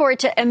 calling for it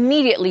to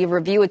immediately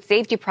review its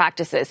safety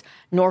practices.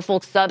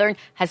 Norfolk Southern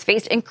has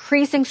faced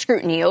increasing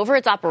scrutiny over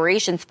its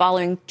operations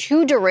following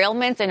 2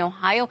 derailments in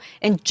Ohio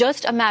in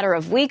just a matter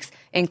of weeks,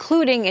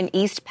 including in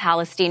East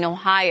Palestine,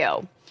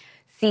 Ohio.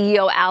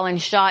 CEO Alan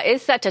Shaw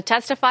is set to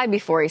testify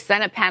before a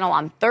Senate panel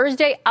on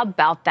Thursday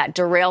about that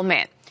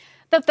derailment.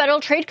 The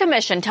Federal Trade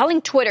Commission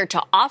telling Twitter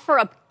to offer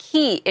up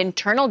key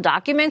internal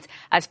documents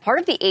as part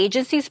of the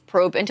agency's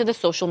probe into the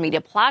social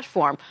media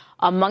platform.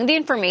 Among the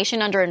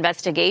information under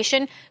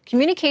investigation,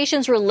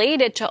 communications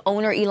related to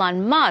owner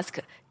Elon Musk,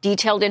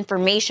 detailed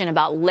information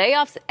about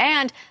layoffs,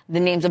 and the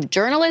names of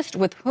journalists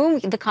with whom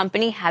the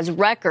company has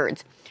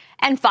records.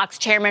 And Fox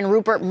chairman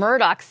Rupert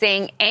Murdoch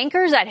saying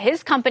anchors at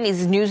his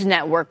company's news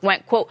network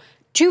went, quote,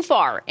 too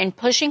far in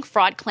pushing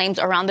fraud claims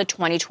around the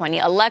 2020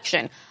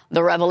 election.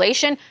 The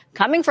revelation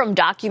coming from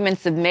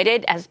documents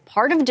submitted as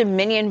part of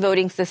Dominion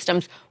Voting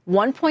Systems'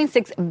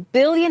 $1.6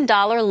 billion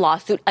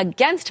lawsuit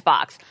against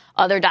Fox.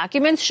 Other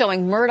documents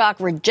showing Murdoch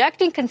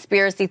rejecting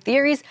conspiracy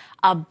theories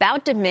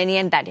about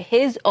Dominion that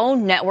his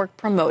own network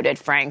promoted,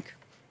 Frank.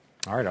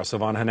 All right,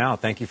 Silvana Henao,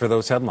 thank you for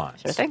those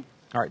headlines. Sure thing.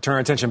 All right, turn our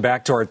attention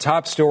back to our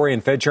top story,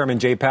 and Fed Chairman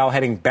Jay Powell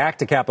heading back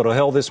to Capitol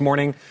Hill this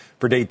morning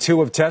for day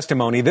 2 of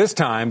testimony, this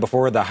time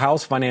before the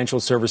House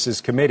Financial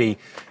Services Committee.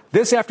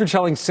 This after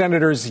telling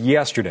senators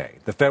yesterday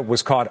the Fed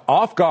was caught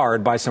off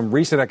guard by some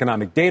recent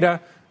economic data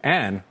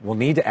and will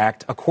need to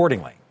act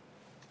accordingly.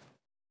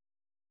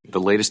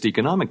 The latest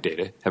economic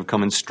data have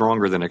come in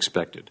stronger than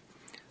expected,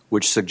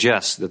 which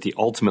suggests that the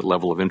ultimate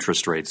level of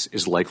interest rates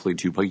is likely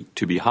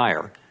to be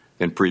higher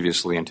than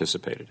previously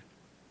anticipated.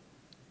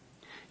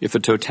 If the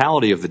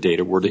totality of the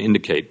data were to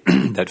indicate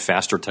that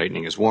faster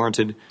tightening is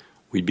warranted,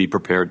 we'd be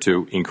prepared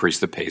to increase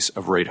the pace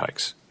of rate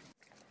hikes.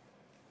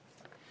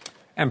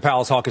 And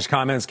Powell's hawkish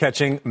comments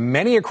catching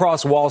many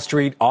across Wall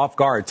Street off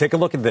guard. Take a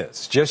look at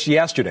this. Just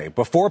yesterday,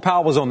 before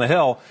Powell was on the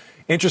Hill,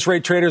 interest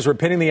rate traders were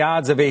pinning the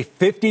odds of a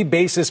 50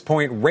 basis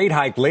point rate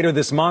hike later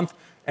this month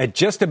at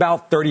just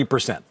about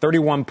 30%,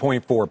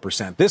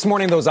 31.4%. This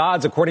morning, those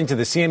odds, according to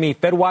the CME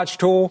FedWatch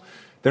tool,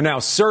 they're now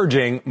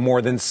surging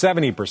more than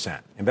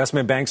 70%.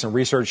 Investment banks and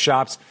research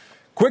shops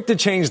quick to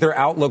change their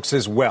outlooks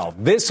as well.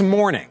 This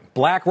morning,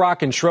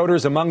 BlackRock and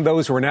Schroders among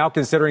those who are now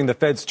considering the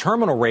Fed's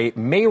terminal rate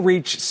may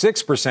reach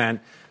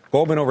 6%.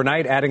 Goldman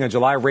overnight adding a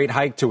July rate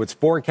hike to its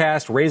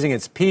forecast, raising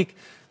its peak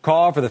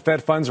call for the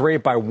Fed funds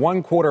rate by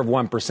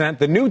 0.25%.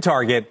 The new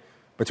target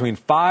between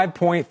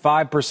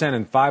 5.5%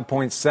 and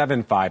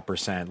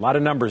 5.75%. A lot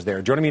of numbers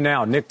there. Joining me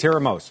now, Nick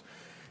Tiramos,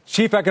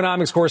 Chief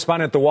Economics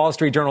Correspondent at the Wall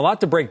Street Journal. A lot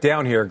to break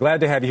down here.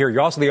 Glad to have you here.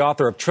 You're also the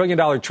author of $1 Trillion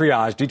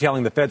Triage,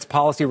 detailing the Fed's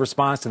policy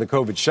response to the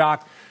COVID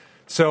shock.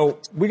 So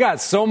we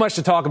got so much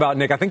to talk about,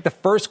 Nick. I think the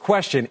first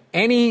question,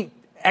 any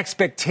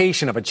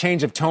expectation of a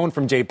change of tone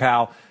from Jay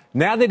Powell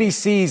now that he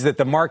sees that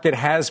the market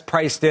has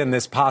priced in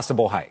this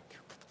possible hike?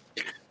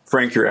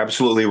 Frank, you're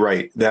absolutely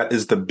right. That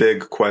is the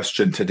big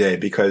question today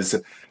because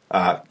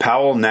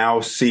Powell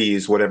now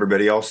sees what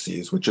everybody else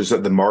sees, which is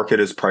that the market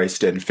is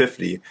priced in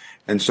 50.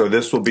 And so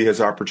this will be his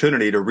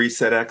opportunity to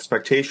reset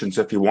expectations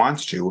if he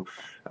wants to.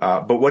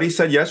 But what he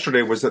said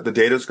yesterday was that the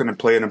data is going to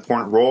play an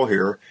important role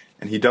here,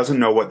 and he doesn't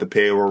know what the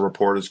payroll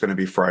report is going to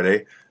be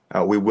Friday.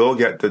 We will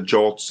get the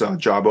JOLTS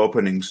job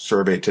openings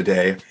survey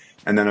today.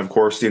 And then, of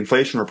course, the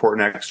inflation report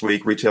next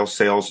week, retail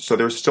sales. So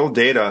there's still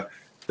data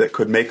that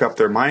could make up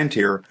their mind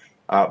here.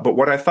 But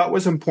what I thought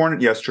was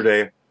important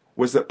yesterday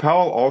was that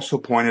Powell also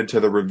pointed to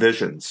the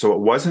revisions. So it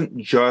wasn't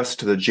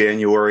just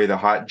the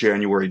hot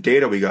January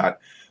data we got,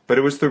 but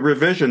it was the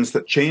revisions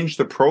that changed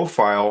the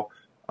profile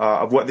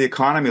of what the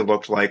economy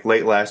looked like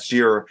late last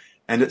year.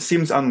 And it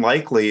seems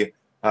unlikely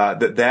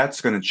that that's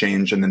going to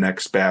change in the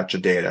next batch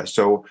of data.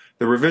 So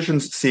the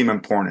revisions seem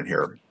important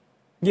here.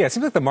 Yeah, it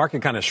seems like the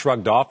market kind of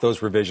shrugged off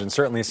those revisions.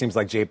 Certainly, it seems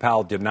like Jay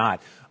Powell did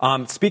not.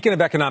 Speaking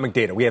of economic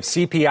data, we have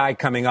CPI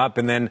coming up,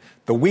 and then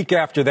the week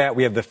after that,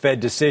 we have the Fed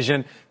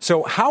decision.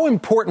 So how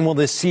important will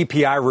this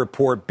CPI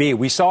report be?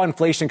 We saw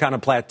inflation kind of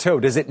plateau.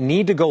 Does it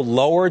need to go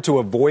lower to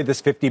avoid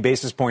this 50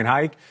 basis point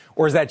hike,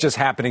 or is that just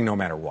happening no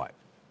matter what?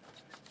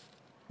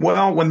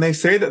 Well, when they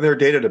say that they're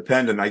data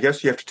dependent, I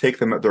guess you have to take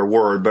them at their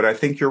word. But I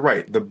think you're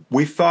right.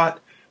 We thought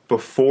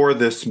before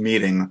this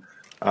meeting,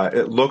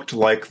 it looked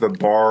like the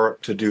bar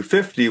to do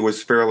 50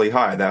 was fairly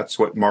high. That's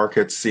what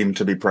markets seem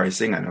to be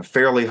pricing, and a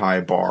fairly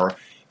high bar,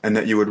 and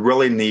that you would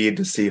really need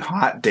to see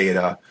hot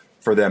data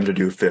for them to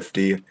do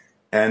 50.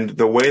 And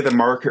the way the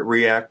market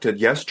reacted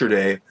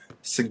yesterday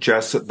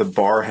suggests that the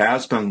bar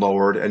has been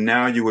lowered, and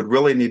now you would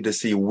really need to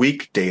see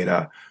weak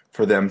data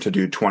for them to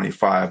do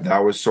 25.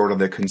 That was sort of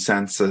the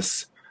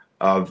consensus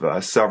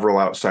of several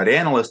outside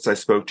analysts I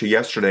spoke to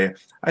yesterday.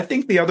 I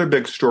think the other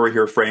big story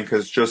here, Frank,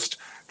 is just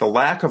the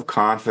lack of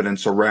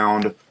confidence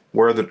around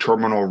where the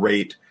terminal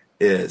rate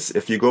is.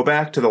 If you go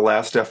back to the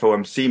last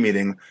FOMC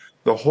meeting,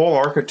 the whole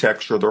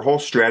architecture, their whole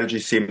strategy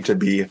seemed to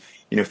be,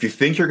 if you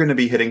think you're going to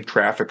be hitting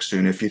traffic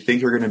soon, if you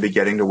think you're going to be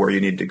getting to where you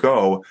need to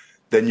go,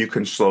 then you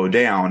can slow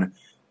down.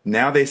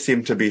 Now they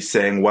seem to be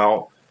saying,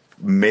 well,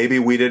 maybe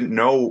we didn't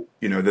know,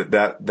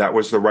 that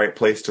was the right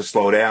place to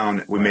slow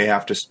down. We may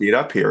have to speed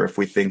up here if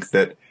we think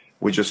that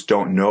we just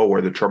don't know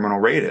where the terminal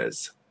rate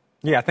is.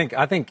 Yeah,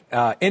 I think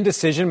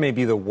indecision may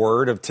be the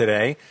word of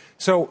today.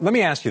 So let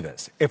me ask you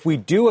this. If we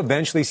do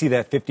eventually see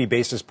that 50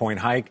 basis point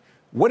hike,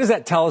 what does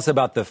that tell us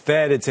about the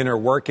Fed, its inner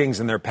workings,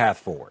 and their path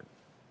forward?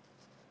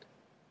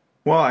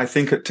 Well, I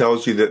think it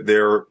tells you that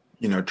they're,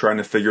 trying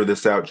to figure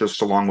this out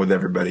just along with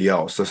everybody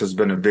else. This has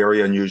been a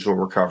very unusual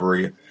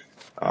recovery.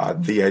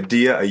 The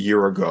idea a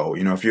year ago,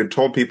 if you had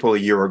told people a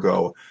year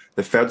ago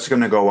the Fed's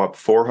going to go up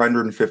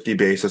 450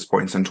 basis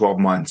points in 12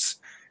 months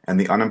and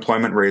the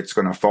unemployment rate's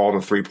going to fall to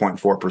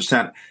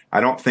 3.4%, I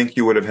don't think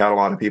you would have had a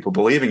lot of people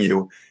believing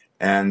you.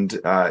 And,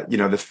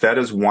 the Fed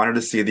has wanted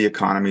to see the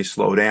economy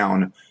slow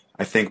down.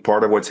 I think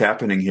part of what's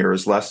happening here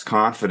is less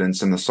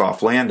confidence in the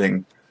soft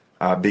landing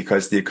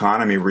because the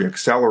economy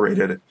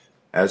reaccelerated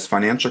as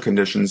financial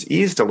conditions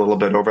eased a little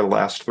bit over the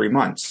last 3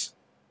 months.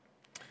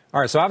 All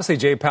right, so obviously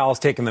Jay Powell's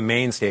taking the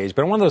main stage,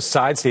 but on one of those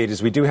side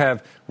stages, we do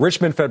have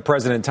Richmond Fed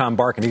President Tom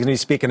Barkin. He's going to be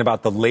speaking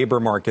about the labor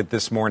market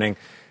this morning.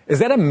 Is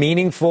that a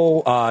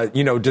meaningful,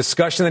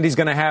 discussion that he's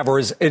going to have, or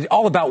is it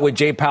all about what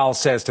Jay Powell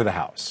says to the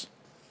House?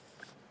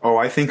 Oh,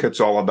 I think it's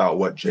all about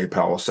what Jay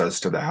Powell says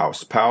to the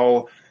House.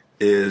 Powell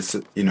is,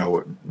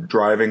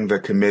 driving the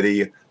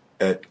committee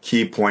at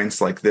key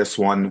points like this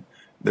one.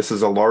 This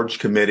is a large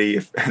committee.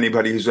 If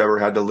anybody who's ever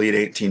had to lead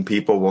 18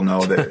 people will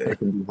know that it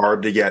can be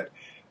hard to get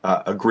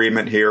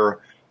agreement here.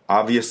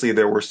 Obviously,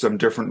 there were some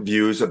different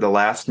views at the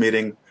last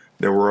meeting.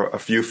 There were a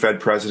few Fed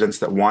presidents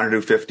that wanted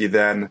to do 50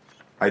 then.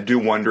 I do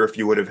wonder if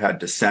you would have had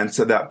dissents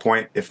at that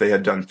point. If they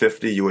had done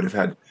 50, you would have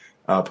had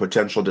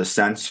potential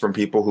dissents from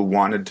people who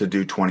wanted to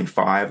do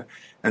 25.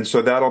 And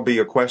so that'll be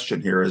a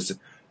question here is,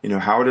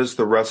 how does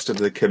the rest of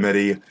the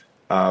committee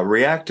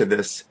react to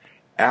this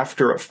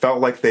after it felt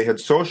like they had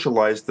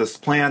socialized this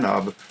plan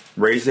of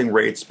raising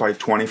rates by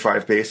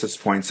 25 basis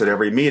points at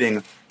every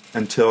meeting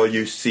until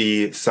you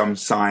see some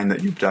sign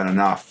that you've done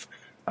enough.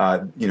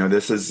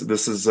 This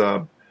is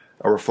a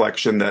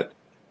reflection that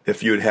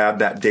if you'd had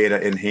that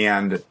data in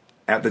hand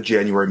at the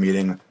January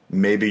meeting,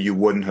 maybe you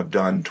wouldn't have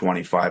done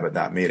 25 at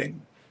that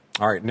meeting.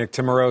 All right, Nick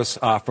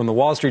Timiraos from the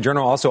Wall Street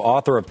Journal, also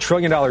author of $1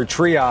 Trillion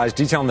Triage,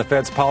 detailing the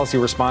Fed's policy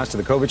response to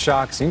the COVID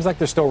shock. Seems like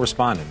they're still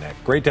responding, Nick.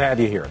 Great to have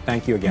you here.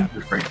 Thank you again.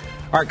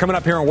 All right, coming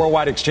up here on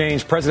Worldwide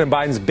Exchange, President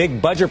Biden's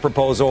big budget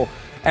proposal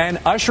and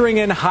ushering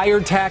in higher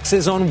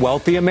taxes on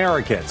wealthy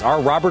Americans.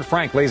 Our Robert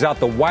Frank lays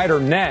out the wider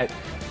net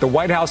the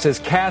White House is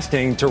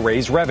casting to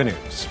raise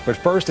revenues. But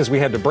first, as we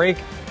head to break,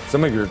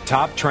 some of your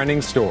top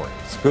trending stories.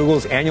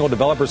 Google's annual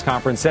developers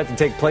conference set to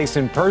take place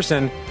in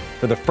person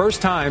for the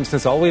first time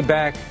since all the way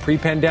back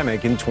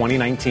pre-pandemic in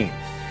 2019.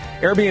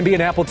 Airbnb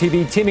and Apple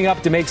TV teaming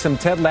up to make some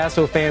Ted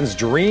Lasso fans'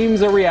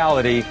 dreams a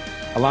reality,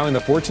 allowing the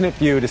fortunate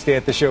few to stay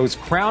at the show's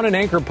Crown and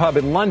Anchor pub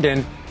in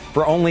London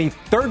for only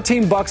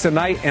 $13 a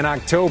night in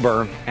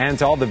October. And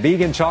to all the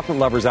vegan chocolate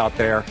lovers out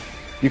there,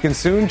 you can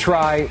soon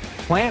try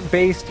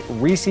plant-based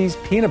Reese's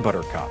peanut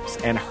butter cups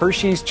and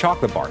Hershey's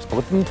chocolate bars,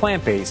 both of them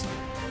plant-based.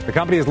 The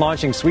company is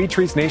launching sweet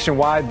treats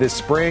nationwide this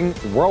spring.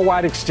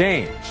 Worldwide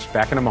Exchange.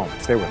 Back in a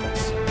moment. Stay with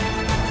us.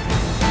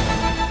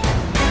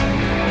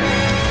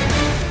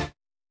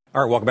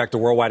 All right, welcome back to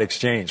Worldwide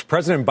Exchange.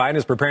 President Biden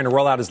is preparing to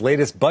roll out his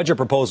latest budget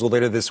proposal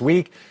later this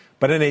week,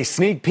 but in a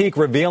sneak peek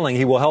revealing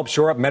he will help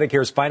shore up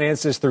Medicare's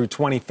finances through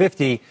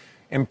 2050,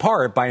 in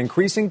part by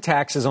increasing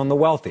taxes on the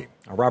wealthy.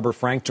 Robert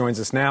Frank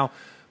joins us now.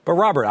 But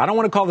Robert, I don't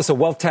want to call this a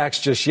wealth tax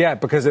just yet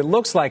because it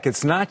looks like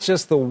it's not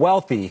just the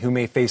wealthy who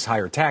may face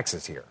higher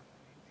taxes here.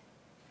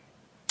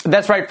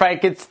 That's right,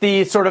 Frank. It's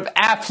the sort of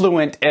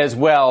affluent as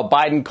well.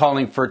 Biden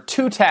calling for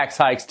 2 tax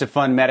hikes to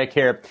fund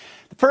Medicare.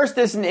 The first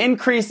is an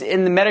increase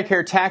in the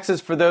Medicare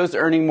taxes for those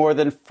earning more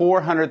than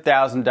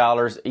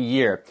 $400,000 a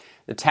year.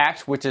 The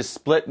tax, which is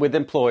split with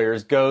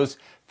employers, goes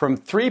from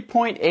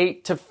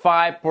 3.8 to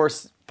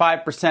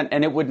 5%,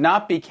 and it would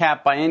not be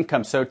capped by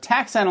income. So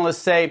tax analysts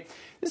say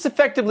this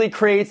effectively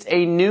creates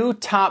a new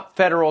top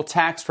federal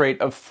tax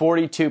rate of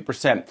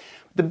 42%.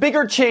 The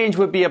bigger change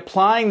would be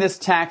applying this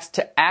tax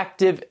to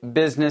active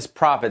business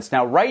profits.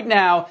 Now, right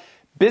now,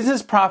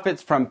 business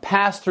profits from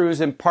pass-throughs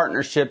and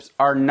partnerships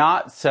are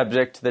not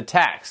subject to the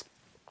tax.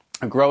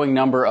 A growing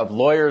number of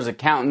lawyers,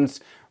 accountants,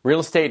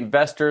 real estate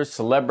investors,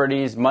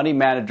 celebrities, money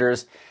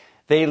managers,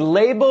 they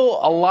label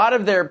a lot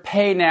of their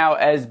pay now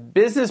as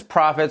business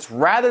profits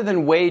rather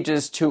than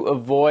wages to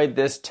avoid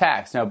this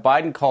tax. Now,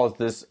 Biden calls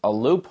this a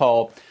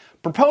loophole.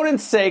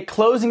 Proponents say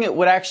closing it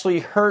would actually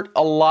hurt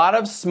a lot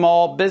of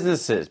small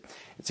businesses.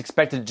 It's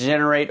expected to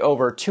generate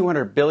over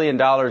 $200 billion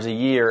a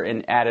year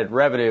in added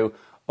revenue.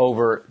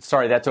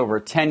 that's over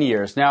 10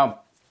 years. Now,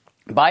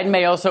 Biden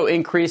may also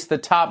increase the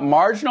top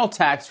marginal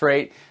tax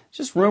rate.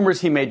 Just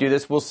rumors he may do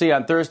this. We'll see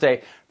on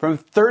Thursday, from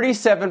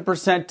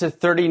 37% to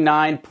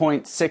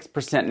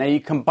 39.6%. Now, you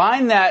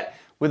combine that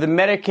with a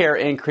Medicare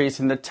increase,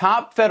 and the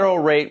top federal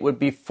rate would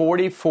be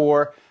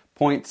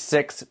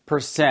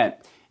 44.6%.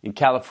 In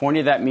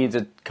California, that means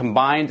a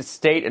combined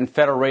state and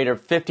federal rate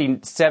of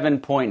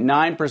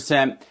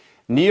 57.9%.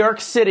 New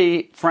York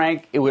City,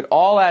 Frank, it would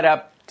all add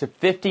up to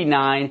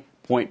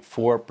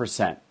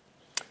 59.4%.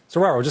 So,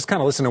 Robert, just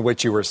kind of listening to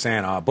what you were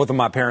saying. Both of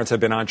my parents have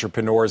been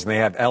entrepreneurs, and they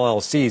have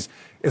LLCs.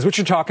 Is what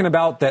you're talking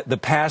about, that the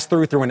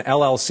pass-through through an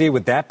LLC,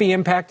 would that be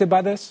impacted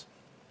by this?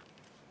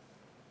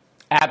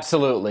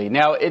 Absolutely.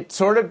 Now, it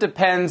sort of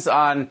depends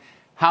on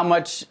how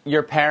much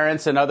your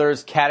parents and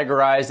others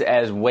categorize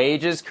as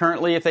wages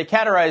currently. If they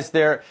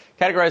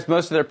categorize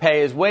most of their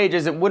pay as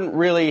wages, it wouldn't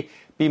really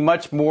be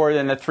much more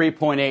than a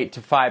 3.8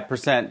 to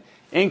 5%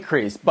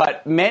 increase.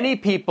 But many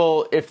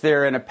people, if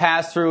they're in a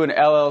pass-through, an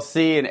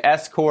LLC, an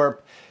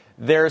S-Corp,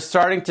 they're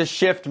starting to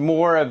shift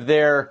more of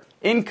their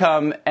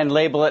income and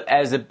label it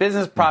as a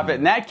business profit.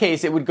 In that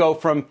case, it would go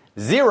from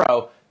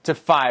 0 to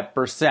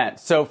 5%.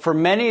 So for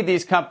many of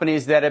these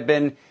companies that have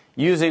been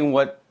using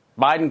what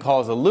Biden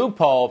calls a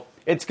loophole,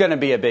 it's going to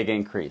be a big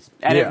increase.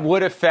 And it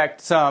would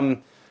affect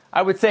some,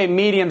 I would say,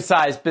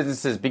 medium-sized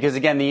businesses because,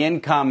 again, the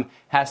income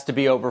has to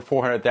be over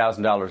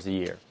 $400,000 a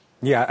year.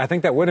 Yeah, I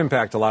think that would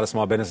impact a lot of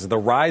small businesses. The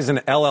rise in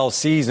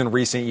LLCs in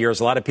recent years,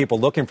 a lot of people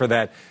looking for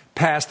that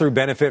pass-through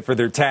benefit for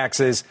their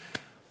taxes.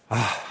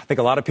 I think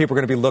a lot of people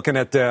are going to be looking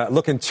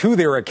to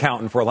their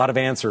accountant for a lot of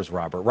answers,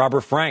 Robert.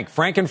 Robert Frank.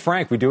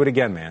 Frank, we do it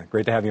again, man.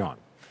 Great to have you on.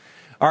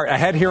 All right,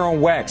 ahead here on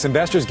WEX,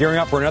 investors gearing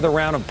up for another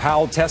round of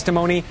Powell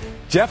testimony.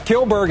 Jeff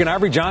Kilberg and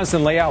Ivory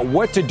Johnson lay out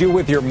what to do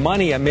with your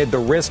money amid the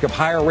risk of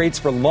higher rates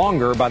for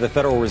longer by the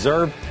Federal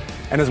Reserve.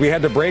 And as we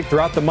head to break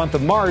throughout the month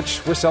of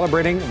March, we're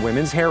celebrating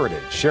Women's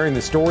Heritage, sharing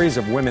the stories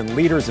of women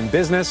leaders in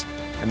business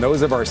and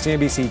those of our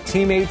CNBC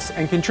teammates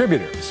and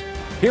contributors.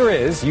 Here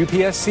is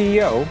UPS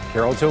CEO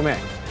Carol Tomé.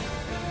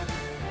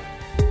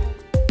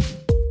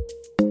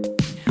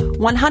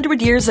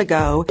 100 years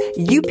ago,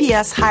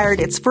 UPS hired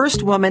its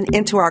first woman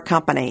into our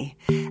company.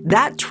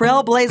 That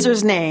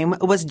trailblazer's name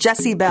was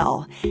Jessie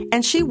Bell,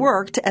 and she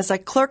worked as a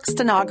clerk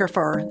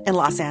stenographer in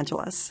Los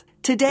Angeles.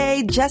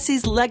 Today,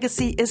 Jessie's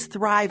legacy is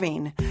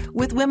thriving,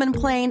 with women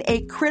playing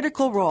a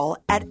critical role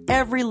at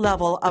every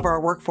level of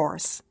our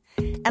workforce.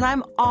 And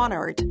I'm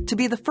honored to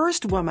be the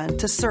first woman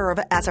to serve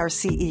as our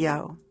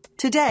CEO.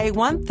 Today,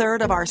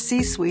 1/3 of our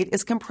C-suite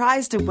is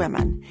comprised of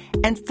women,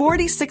 and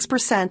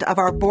 46% of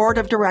our board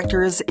of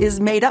directors is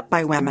made up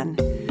by women.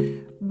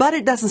 But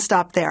it doesn't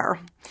stop there.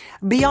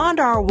 Beyond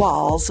our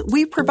walls,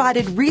 we've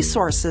provided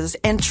resources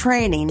and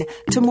training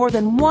to more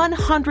than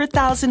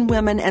 100,000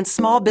 women and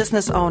small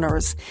business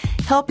owners,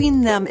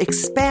 helping them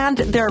expand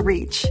their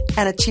reach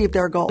and achieve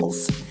their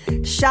goals.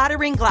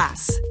 Shattering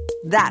glass,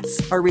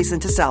 that's a reason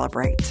to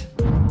celebrate.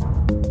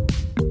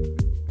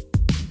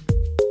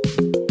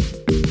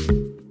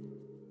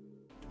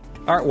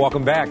 All right,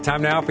 welcome back.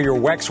 Time now for your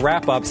WEX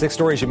wrap-up. 6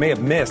 stories you may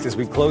have missed as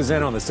we close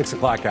in on the 6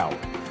 o'clock hour.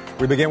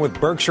 We begin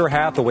with Berkshire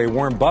Hathaway.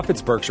 Warren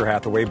Buffett's Berkshire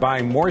Hathaway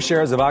buying more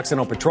shares of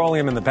Occidental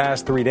Petroleum in the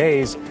past 3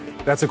 days.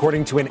 That's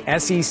according to an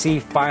SEC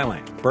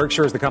filing.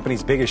 Berkshire is the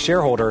company's biggest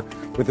shareholder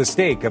with a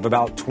stake of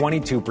about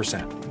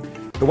 22%.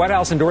 The White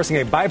House endorsing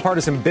a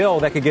bipartisan bill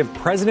that could give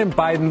President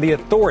Biden the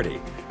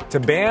authority to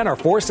ban or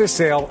force the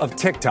sale of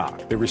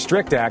TikTok. The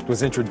Restrict Act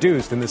was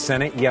introduced in the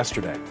Senate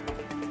yesterday.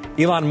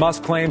 Elon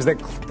Musk claims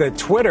that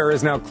Twitter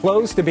is now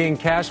close to being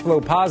cash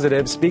flow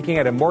positive. Speaking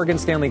at a Morgan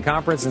Stanley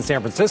conference in San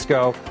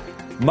Francisco,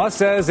 Musk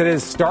says it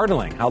is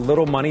startling how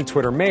little money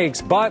Twitter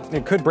makes, but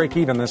it could break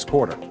even this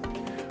quarter.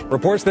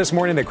 Reports this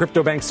morning that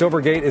crypto bank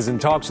Silvergate is in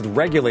talks with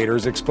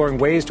regulators exploring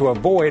ways to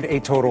avoid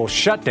a total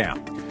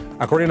shutdown.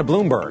 According to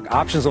Bloomberg,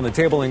 options on the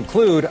table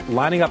include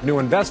lining up new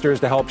investors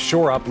to help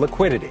shore up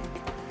liquidity.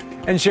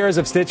 And shares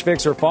of Stitch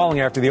Fix are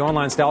falling after the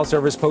online style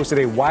service posted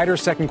a wider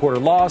second quarter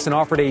loss and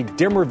offered a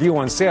dim review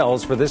on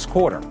sales for this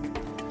quarter.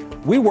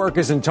 WeWork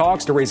is in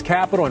talks to raise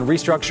capital and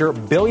restructure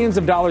billions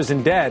of dollars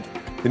in debt.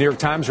 The New York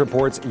Times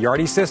reports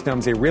Yardi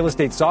Systems, a real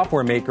estate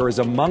software maker, is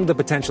among the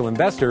potential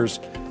investors,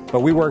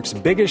 but WeWork's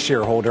biggest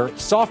shareholder,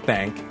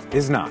 SoftBank,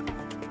 is not.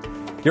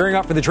 Gearing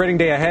up for the trading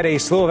day ahead, a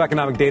slew of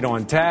economic data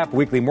on tap,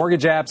 weekly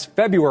mortgage apps,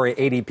 February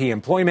ADP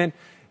employment,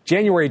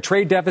 January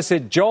trade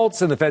deficit,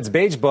 JOLTS, and the Fed's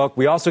Beige Book.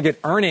 We also get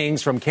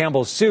earnings from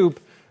Campbell's Soup,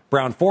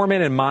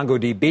 Brown-Forman, and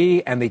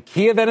MongoDB. And the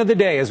key event of the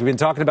day, as we've been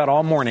talking about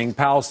all morning,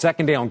 Powell's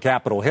second day on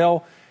Capitol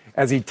Hill,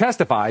 as he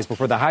testifies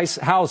before the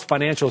House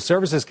Financial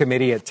Services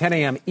Committee at 10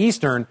 a.m.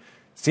 Eastern.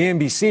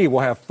 CNBC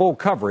will have full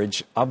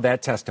coverage of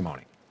that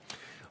testimony.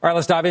 All right,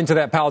 let's dive into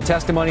that Powell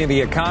testimony and the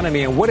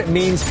economy and what it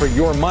means for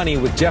your money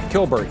with Jeff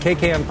Kilberg,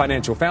 KKM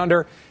Financial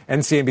founder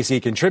and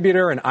CNBC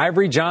contributor, and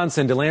Ivory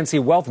Johnson, Delancey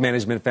Wealth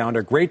Management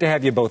founder. Great to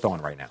have you both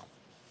on right now.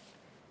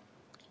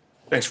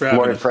 Thanks for having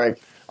me. Morning,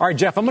 Frank. All right,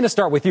 Jeff, I'm going to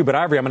start with you, but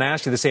Ivory, I'm going to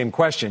ask you the same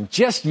question.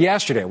 Just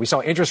yesterday, we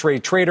saw interest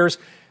rate traders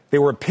They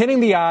were pinning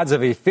the odds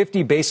of a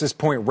 50 basis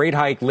point rate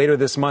hike later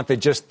this month at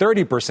just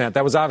 30%.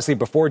 That was obviously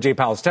before Jay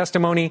Powell's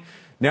testimony.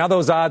 Now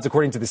those odds,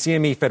 according to the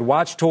CME Fed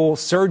Watch tool,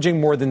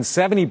 surging more than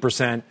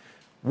 70%.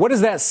 What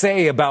does that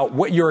say about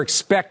what you're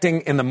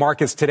expecting in the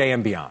markets today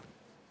and beyond?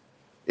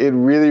 It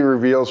really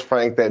reveals,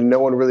 Frank, that no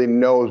one really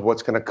knows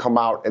what's going to come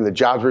out in the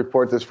jobs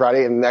report this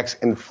Friday and the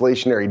next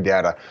inflationary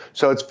data.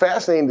 So it's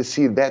fascinating to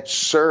see that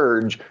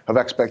surge of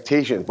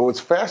expectations. But what's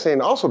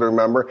fascinating also to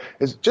remember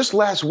is just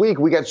last week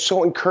we got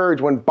so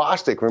encouraged when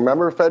Bostic,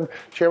 remember Fed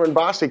Chairman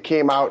Bostic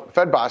came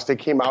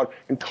out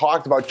and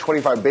talked about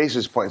 25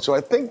 basis points. So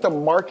I think the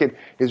market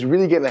is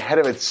really getting ahead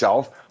of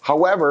itself.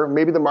 However,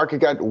 maybe the market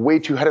got way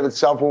too ahead of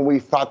itself when we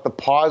thought the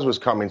pause was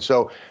coming.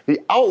 So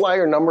the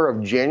outlier number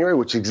of January,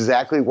 which is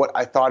exactly what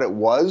I thought it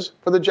was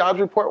for the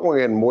jobs report, when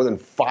we had more than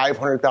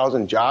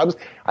 500,000 jobs,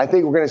 I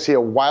think we're going to see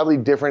a wildly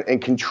different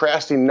and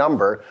contrasting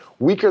number,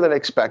 weaker than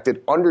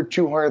expected, under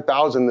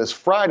 200,000 this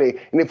Friday.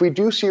 And if we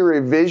do see a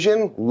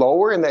revision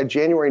lower in that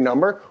January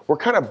number, we're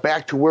kind of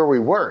back to where we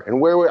were.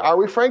 And where are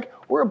we, Frank?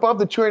 We're above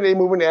the 200-day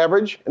moving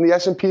average in the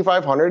S&P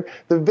 500.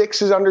 The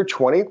VIX is under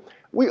 20.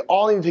 We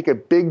all need to take a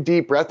big,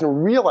 deep breath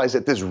and realize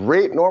that this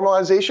rate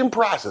normalization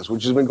process,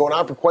 which has been going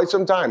on for quite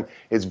some time,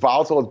 is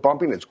volatile, it's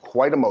bumping, it's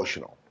quite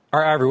emotional. All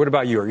right, Ivory, what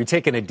about you? Are you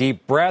taking a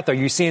deep breath? Are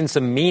you seeing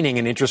some meaning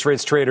in interest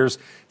rates traders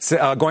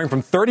going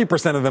from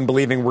 30% of them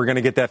believing we're going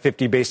to get that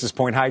 50 basis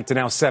point hike to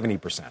now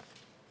 70%?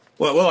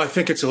 Well, I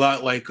think it's a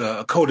lot like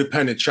a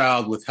codependent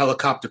child with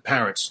helicopter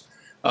parents.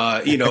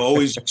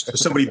 Always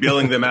somebody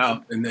bailing them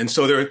out. And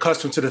so they're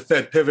accustomed to the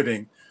Fed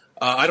pivoting.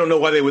 I don't know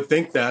why they would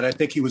think that. I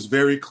think he was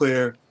very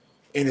clear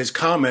in his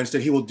comments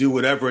that he will do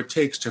whatever it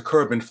takes to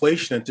curb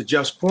inflation. And to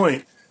Jeff's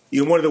point,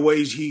 one of the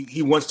ways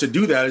he wants to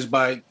do that is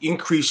by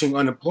increasing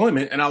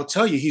unemployment. And I'll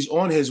tell you, he's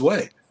on his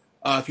way.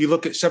 If you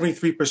look at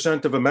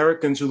 73% of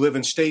Americans who live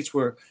in states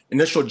where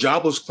initial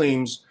jobless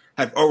claims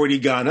have already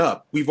gone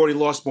up, we've already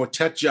lost more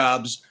tech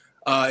jobs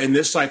in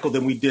this cycle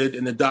than we did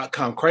in the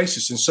dot-com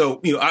crisis. And so,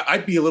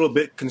 I'd be a little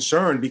bit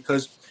concerned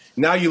because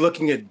now you're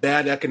looking at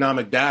bad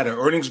economic data.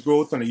 Earnings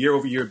growth on a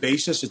year-over-year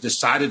basis is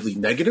decidedly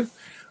negative.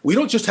 We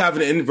don't just have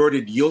an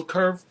inverted yield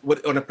curve.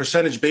 On a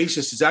percentage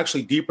basis, it's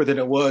actually deeper than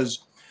it was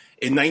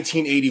in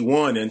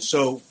 1981. And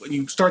so when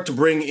you start to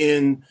bring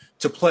in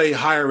to play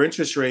higher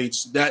interest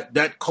rates,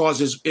 that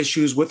causes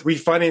issues with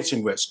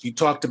refinancing risk. You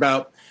talked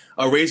about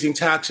raising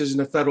taxes in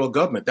the federal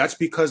government. That's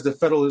because the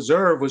Federal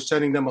Reserve was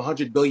sending them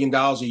 $100 billion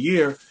a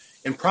year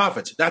in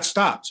profits. That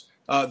stopped.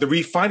 The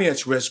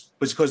refinance risk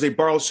was because they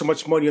borrowed so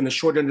much money on the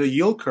short end of the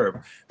yield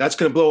curve. That's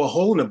going to blow a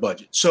hole in the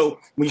budget. So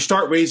when you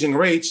start raising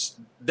rates,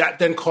 that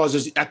then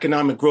causes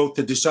economic growth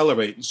to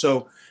decelerate. And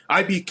so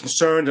I'd be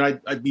concerned,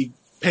 and I'd be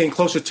paying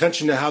close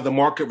attention to how the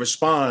market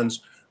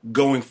responds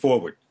going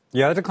forward.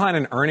 Yeah, the decline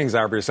in earnings,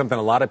 Ivory, is something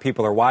a lot of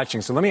people are watching.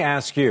 So let me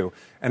ask you,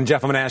 and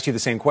Jeff, I'm going to ask you the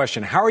same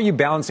question. How are you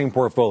balancing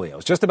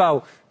portfolios? Just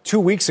about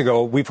 2 weeks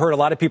ago, we've heard a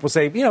lot of people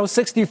say,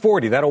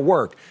 60-40, that'll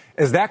work.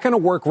 Is that going to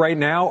work right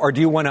now, or do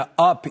you want to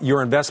up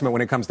your investment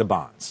when it comes to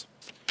bonds?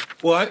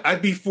 Well,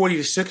 I'd be 40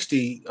 to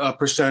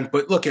 60%.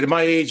 But look, at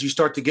my age, you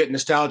start to get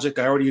nostalgic.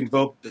 I already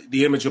invoked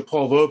the image of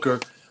Paul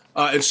Volcker.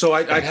 And so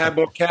I'd have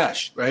more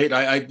cash, right?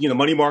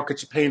 Money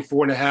markets are paying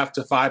 4.5%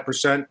 to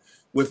 5%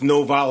 with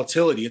no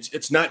volatility.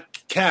 It's not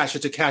cash.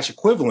 It's a cash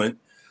equivalent,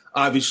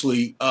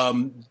 obviously.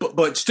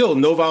 But still,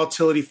 no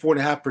volatility,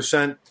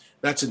 4.5%.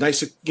 That's a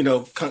nice,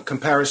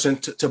 comparison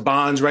to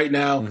bonds right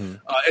now. Mm-hmm.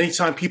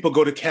 Anytime people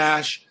go to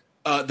cash,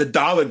 the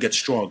dollar gets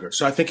stronger.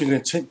 So I think you're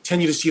going to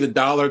continue to see the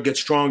dollar get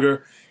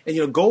stronger.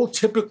 And, gold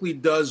typically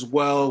does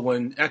well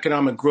when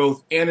economic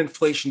growth and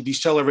inflation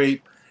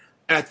decelerate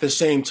at the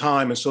same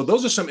time. And so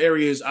those are some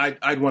areas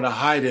I'd want to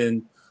hide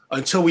in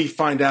until we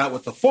find out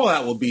what the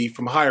fallout will be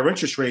from higher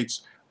interest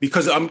rates,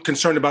 because I'm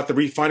concerned about the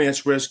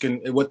refinance risk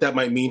and what that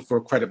might mean for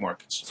credit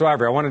markets. So,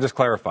 Ivory, I want to just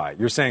clarify.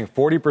 You're saying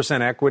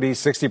 40% equity,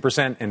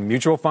 60% in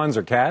mutual funds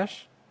or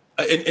cash?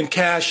 In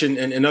cash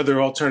and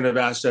other alternative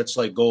assets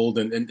like gold.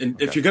 And okay.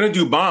 If you're going to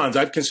do bonds,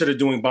 I'd consider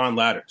doing bond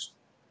ladders.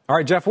 All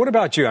right, Jeff, what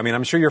about you? I mean,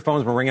 I'm sure your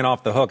phone's been ringing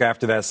off the hook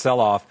after that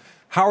sell-off.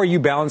 How are you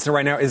balancing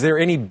right now? Is there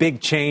any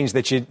big change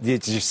that you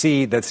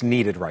see that's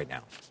needed right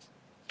now?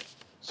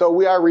 So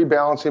we are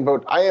rebalancing,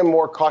 but I am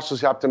more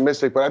cautiously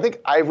optimistic. But I think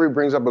Ivory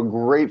brings up a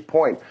great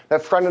point.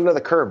 That front end of the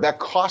curve, that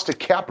cost of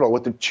capital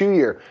with the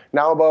 2-year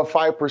now above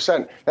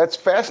 5%. That's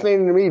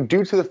fascinating to me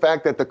due to the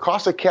fact that the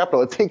cost of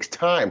capital, it takes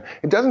time.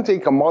 It doesn't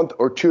take a month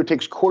or two. It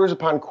takes quarters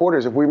upon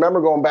quarters. If we remember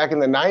going back in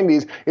the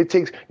 90s, it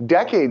takes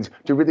decades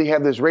to really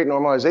have this rate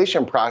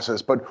normalization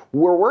process. But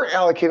where we're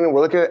allocating,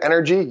 we're looking at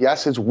energy.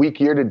 Yes, it's weak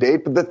year to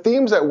date, but the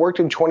themes that worked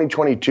in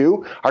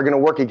 2022 are going to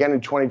work again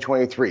in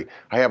 2023.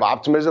 I have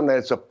optimism that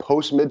it's a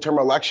post-midterm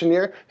election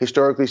year.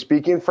 Historically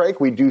speaking, Frank,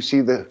 we do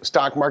see the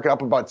stock market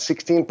up about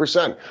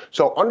 16%.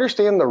 So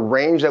understand the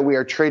range that we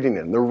are trading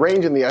in. The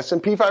range in the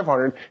S&P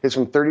 500 is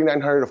from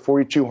 3,900 to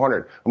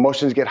 4,200.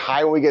 Emotions get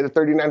high when we get to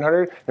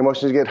 3,900.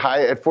 Emotions get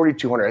high at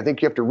 4,200. I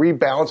think you have to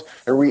rebalance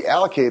and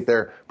reallocate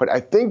there. But I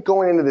think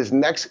going into this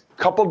next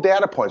couple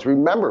data points,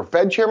 remember,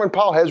 Fed Chairman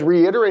Powell has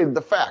reiterated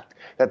the fact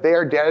that they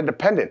are data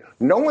dependent.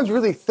 No one's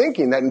really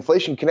thinking that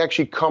inflation can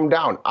actually come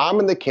down.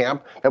 I'm in the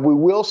camp that we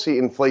will see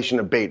inflation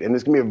abate, and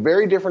there's going to be a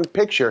very different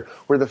picture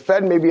where the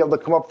Fed may be able to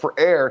come up for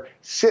air,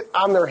 sit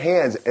on their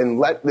hands, and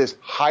let this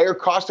higher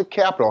cost of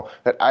capital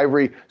that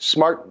Ivory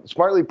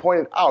smartly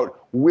pointed out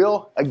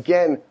will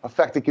again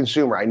affect the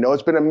consumer. I know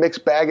it's been a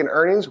mixed bag in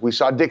earnings. We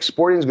saw Dick's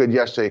Sporting Goods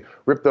yesterday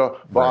rip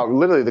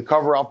literally the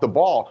cover off the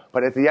ball.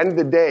 But at the end of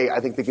the day, I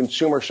think the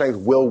consumer strength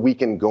will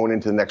weaken going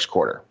into the next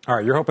quarter. All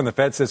right, you're hoping the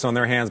Fed sits on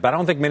their hands, but I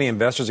don't think many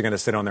investors are going to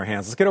sit on their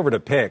hands. Let's get over to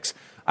picks.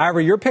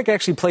 Ivory, your pick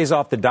actually plays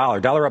off the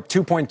dollar. Dollar up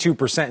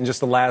 2.2% in just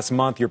the last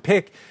month. Your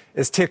pick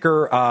is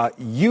ticker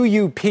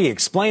UUP.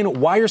 Explain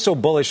why you're so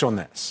bullish on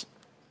this.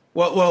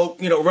 Well,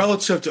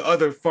 relative to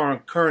other foreign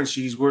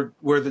currencies, we're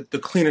the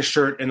cleanest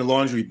shirt in the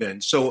laundry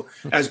bin. So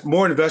as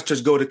more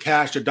investors go to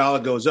cash, the dollar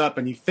goes up.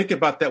 And you think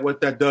about that,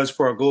 what that does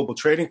for our global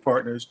trading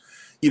partners.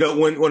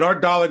 When our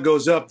dollar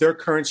goes up, their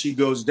currency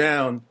goes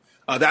down.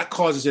 That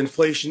causes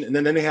inflation, and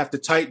then they have to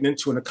tighten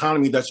into an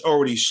economy that's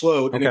already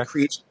slowed, and it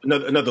creates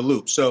another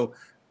loop. So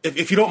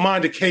if you don't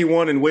mind a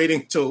K1 and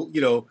waiting till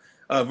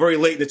very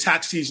late in the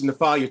tax season to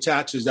file your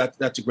taxes,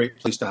 that's a great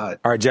place to hide.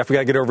 All right, Jeff, we got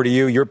to get over to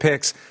you. Your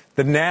picks,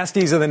 the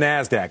nasties of the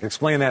NASDAQ.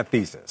 Explain that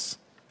thesis.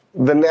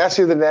 The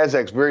nasty of the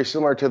NASDAQ is very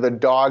similar to the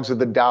dogs of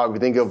the Dow. If you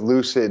think of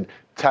Lucid,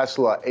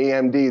 Tesla,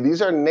 AMD,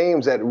 these are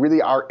names that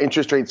really are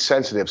interest rate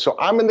sensitive. So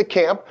I'm in the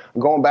camp. I'm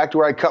going back to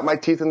where I cut my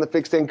teeth in the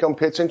fixed income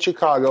pits in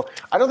Chicago.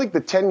 I don't think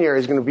the 10-year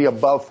is going to be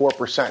above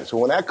 4%. So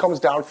when that comes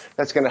down,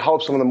 that's going to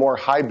help some of the more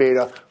high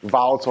beta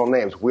volatile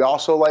names. We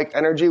also like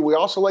energy. We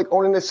also like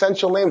owning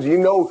essential names.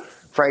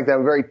 Frank, that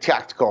I'm very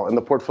tactical in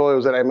the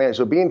portfolios that I manage.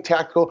 So being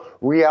tactical,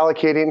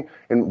 reallocating,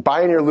 and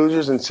buying your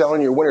losers and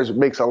selling your winners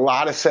makes a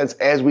lot of sense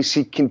as we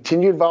see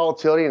continued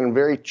volatility in a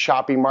very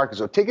choppy market.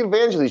 So take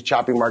advantage of these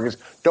choppy markets.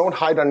 Don't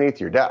hide underneath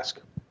your desk.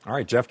 All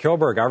right, Jeff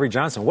Kilberg, Ivory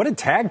Johnson. What a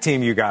tag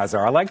team you guys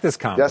are. I like this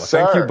combo. Yes,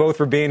 sir. Thank you both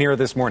for being here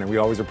this morning. We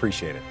always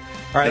appreciate it.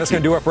 All right, that's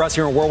going to do it for us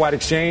here on Worldwide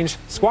Exchange.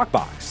 Squawk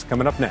Box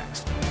coming up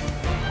next.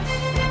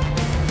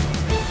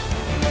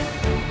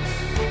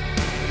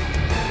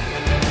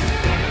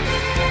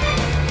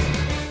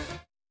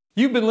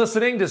 You've been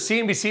listening to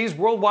CNBC's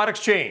Worldwide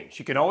Exchange.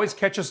 You can always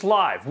catch us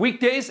live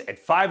weekdays at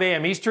 5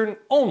 a.m. Eastern,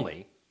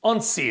 only on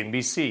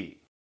CNBC.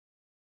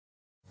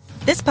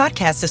 This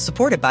podcast is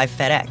supported by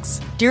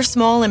FedEx. Dear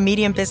small and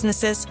medium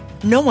businesses,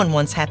 no one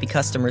wants happy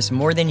customers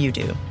more than you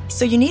do.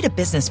 So you need a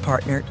business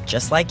partner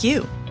just like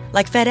you.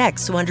 Like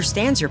FedEx, who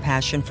understands your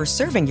passion for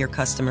serving your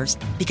customers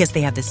because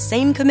they have the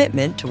same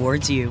commitment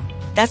towards you.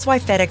 That's why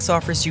FedEx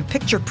offers you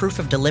picture proof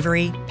of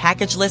delivery,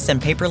 packageless and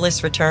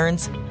paperless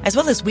returns, as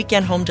well as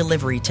weekend home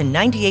delivery to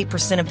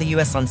 98% of the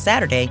U.S. on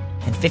Saturday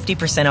and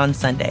 50% on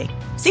Sunday.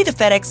 See the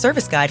FedEx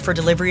service guide for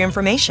delivery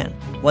information.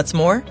 What's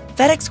more,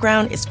 FedEx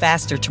Ground is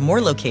faster to more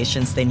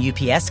locations than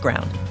UPS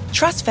Ground.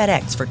 Trust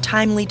FedEx for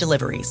timely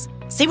deliveries.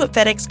 See what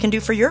FedEx can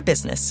do for your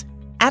business.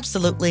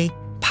 Absolutely,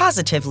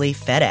 positively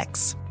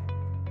FedEx.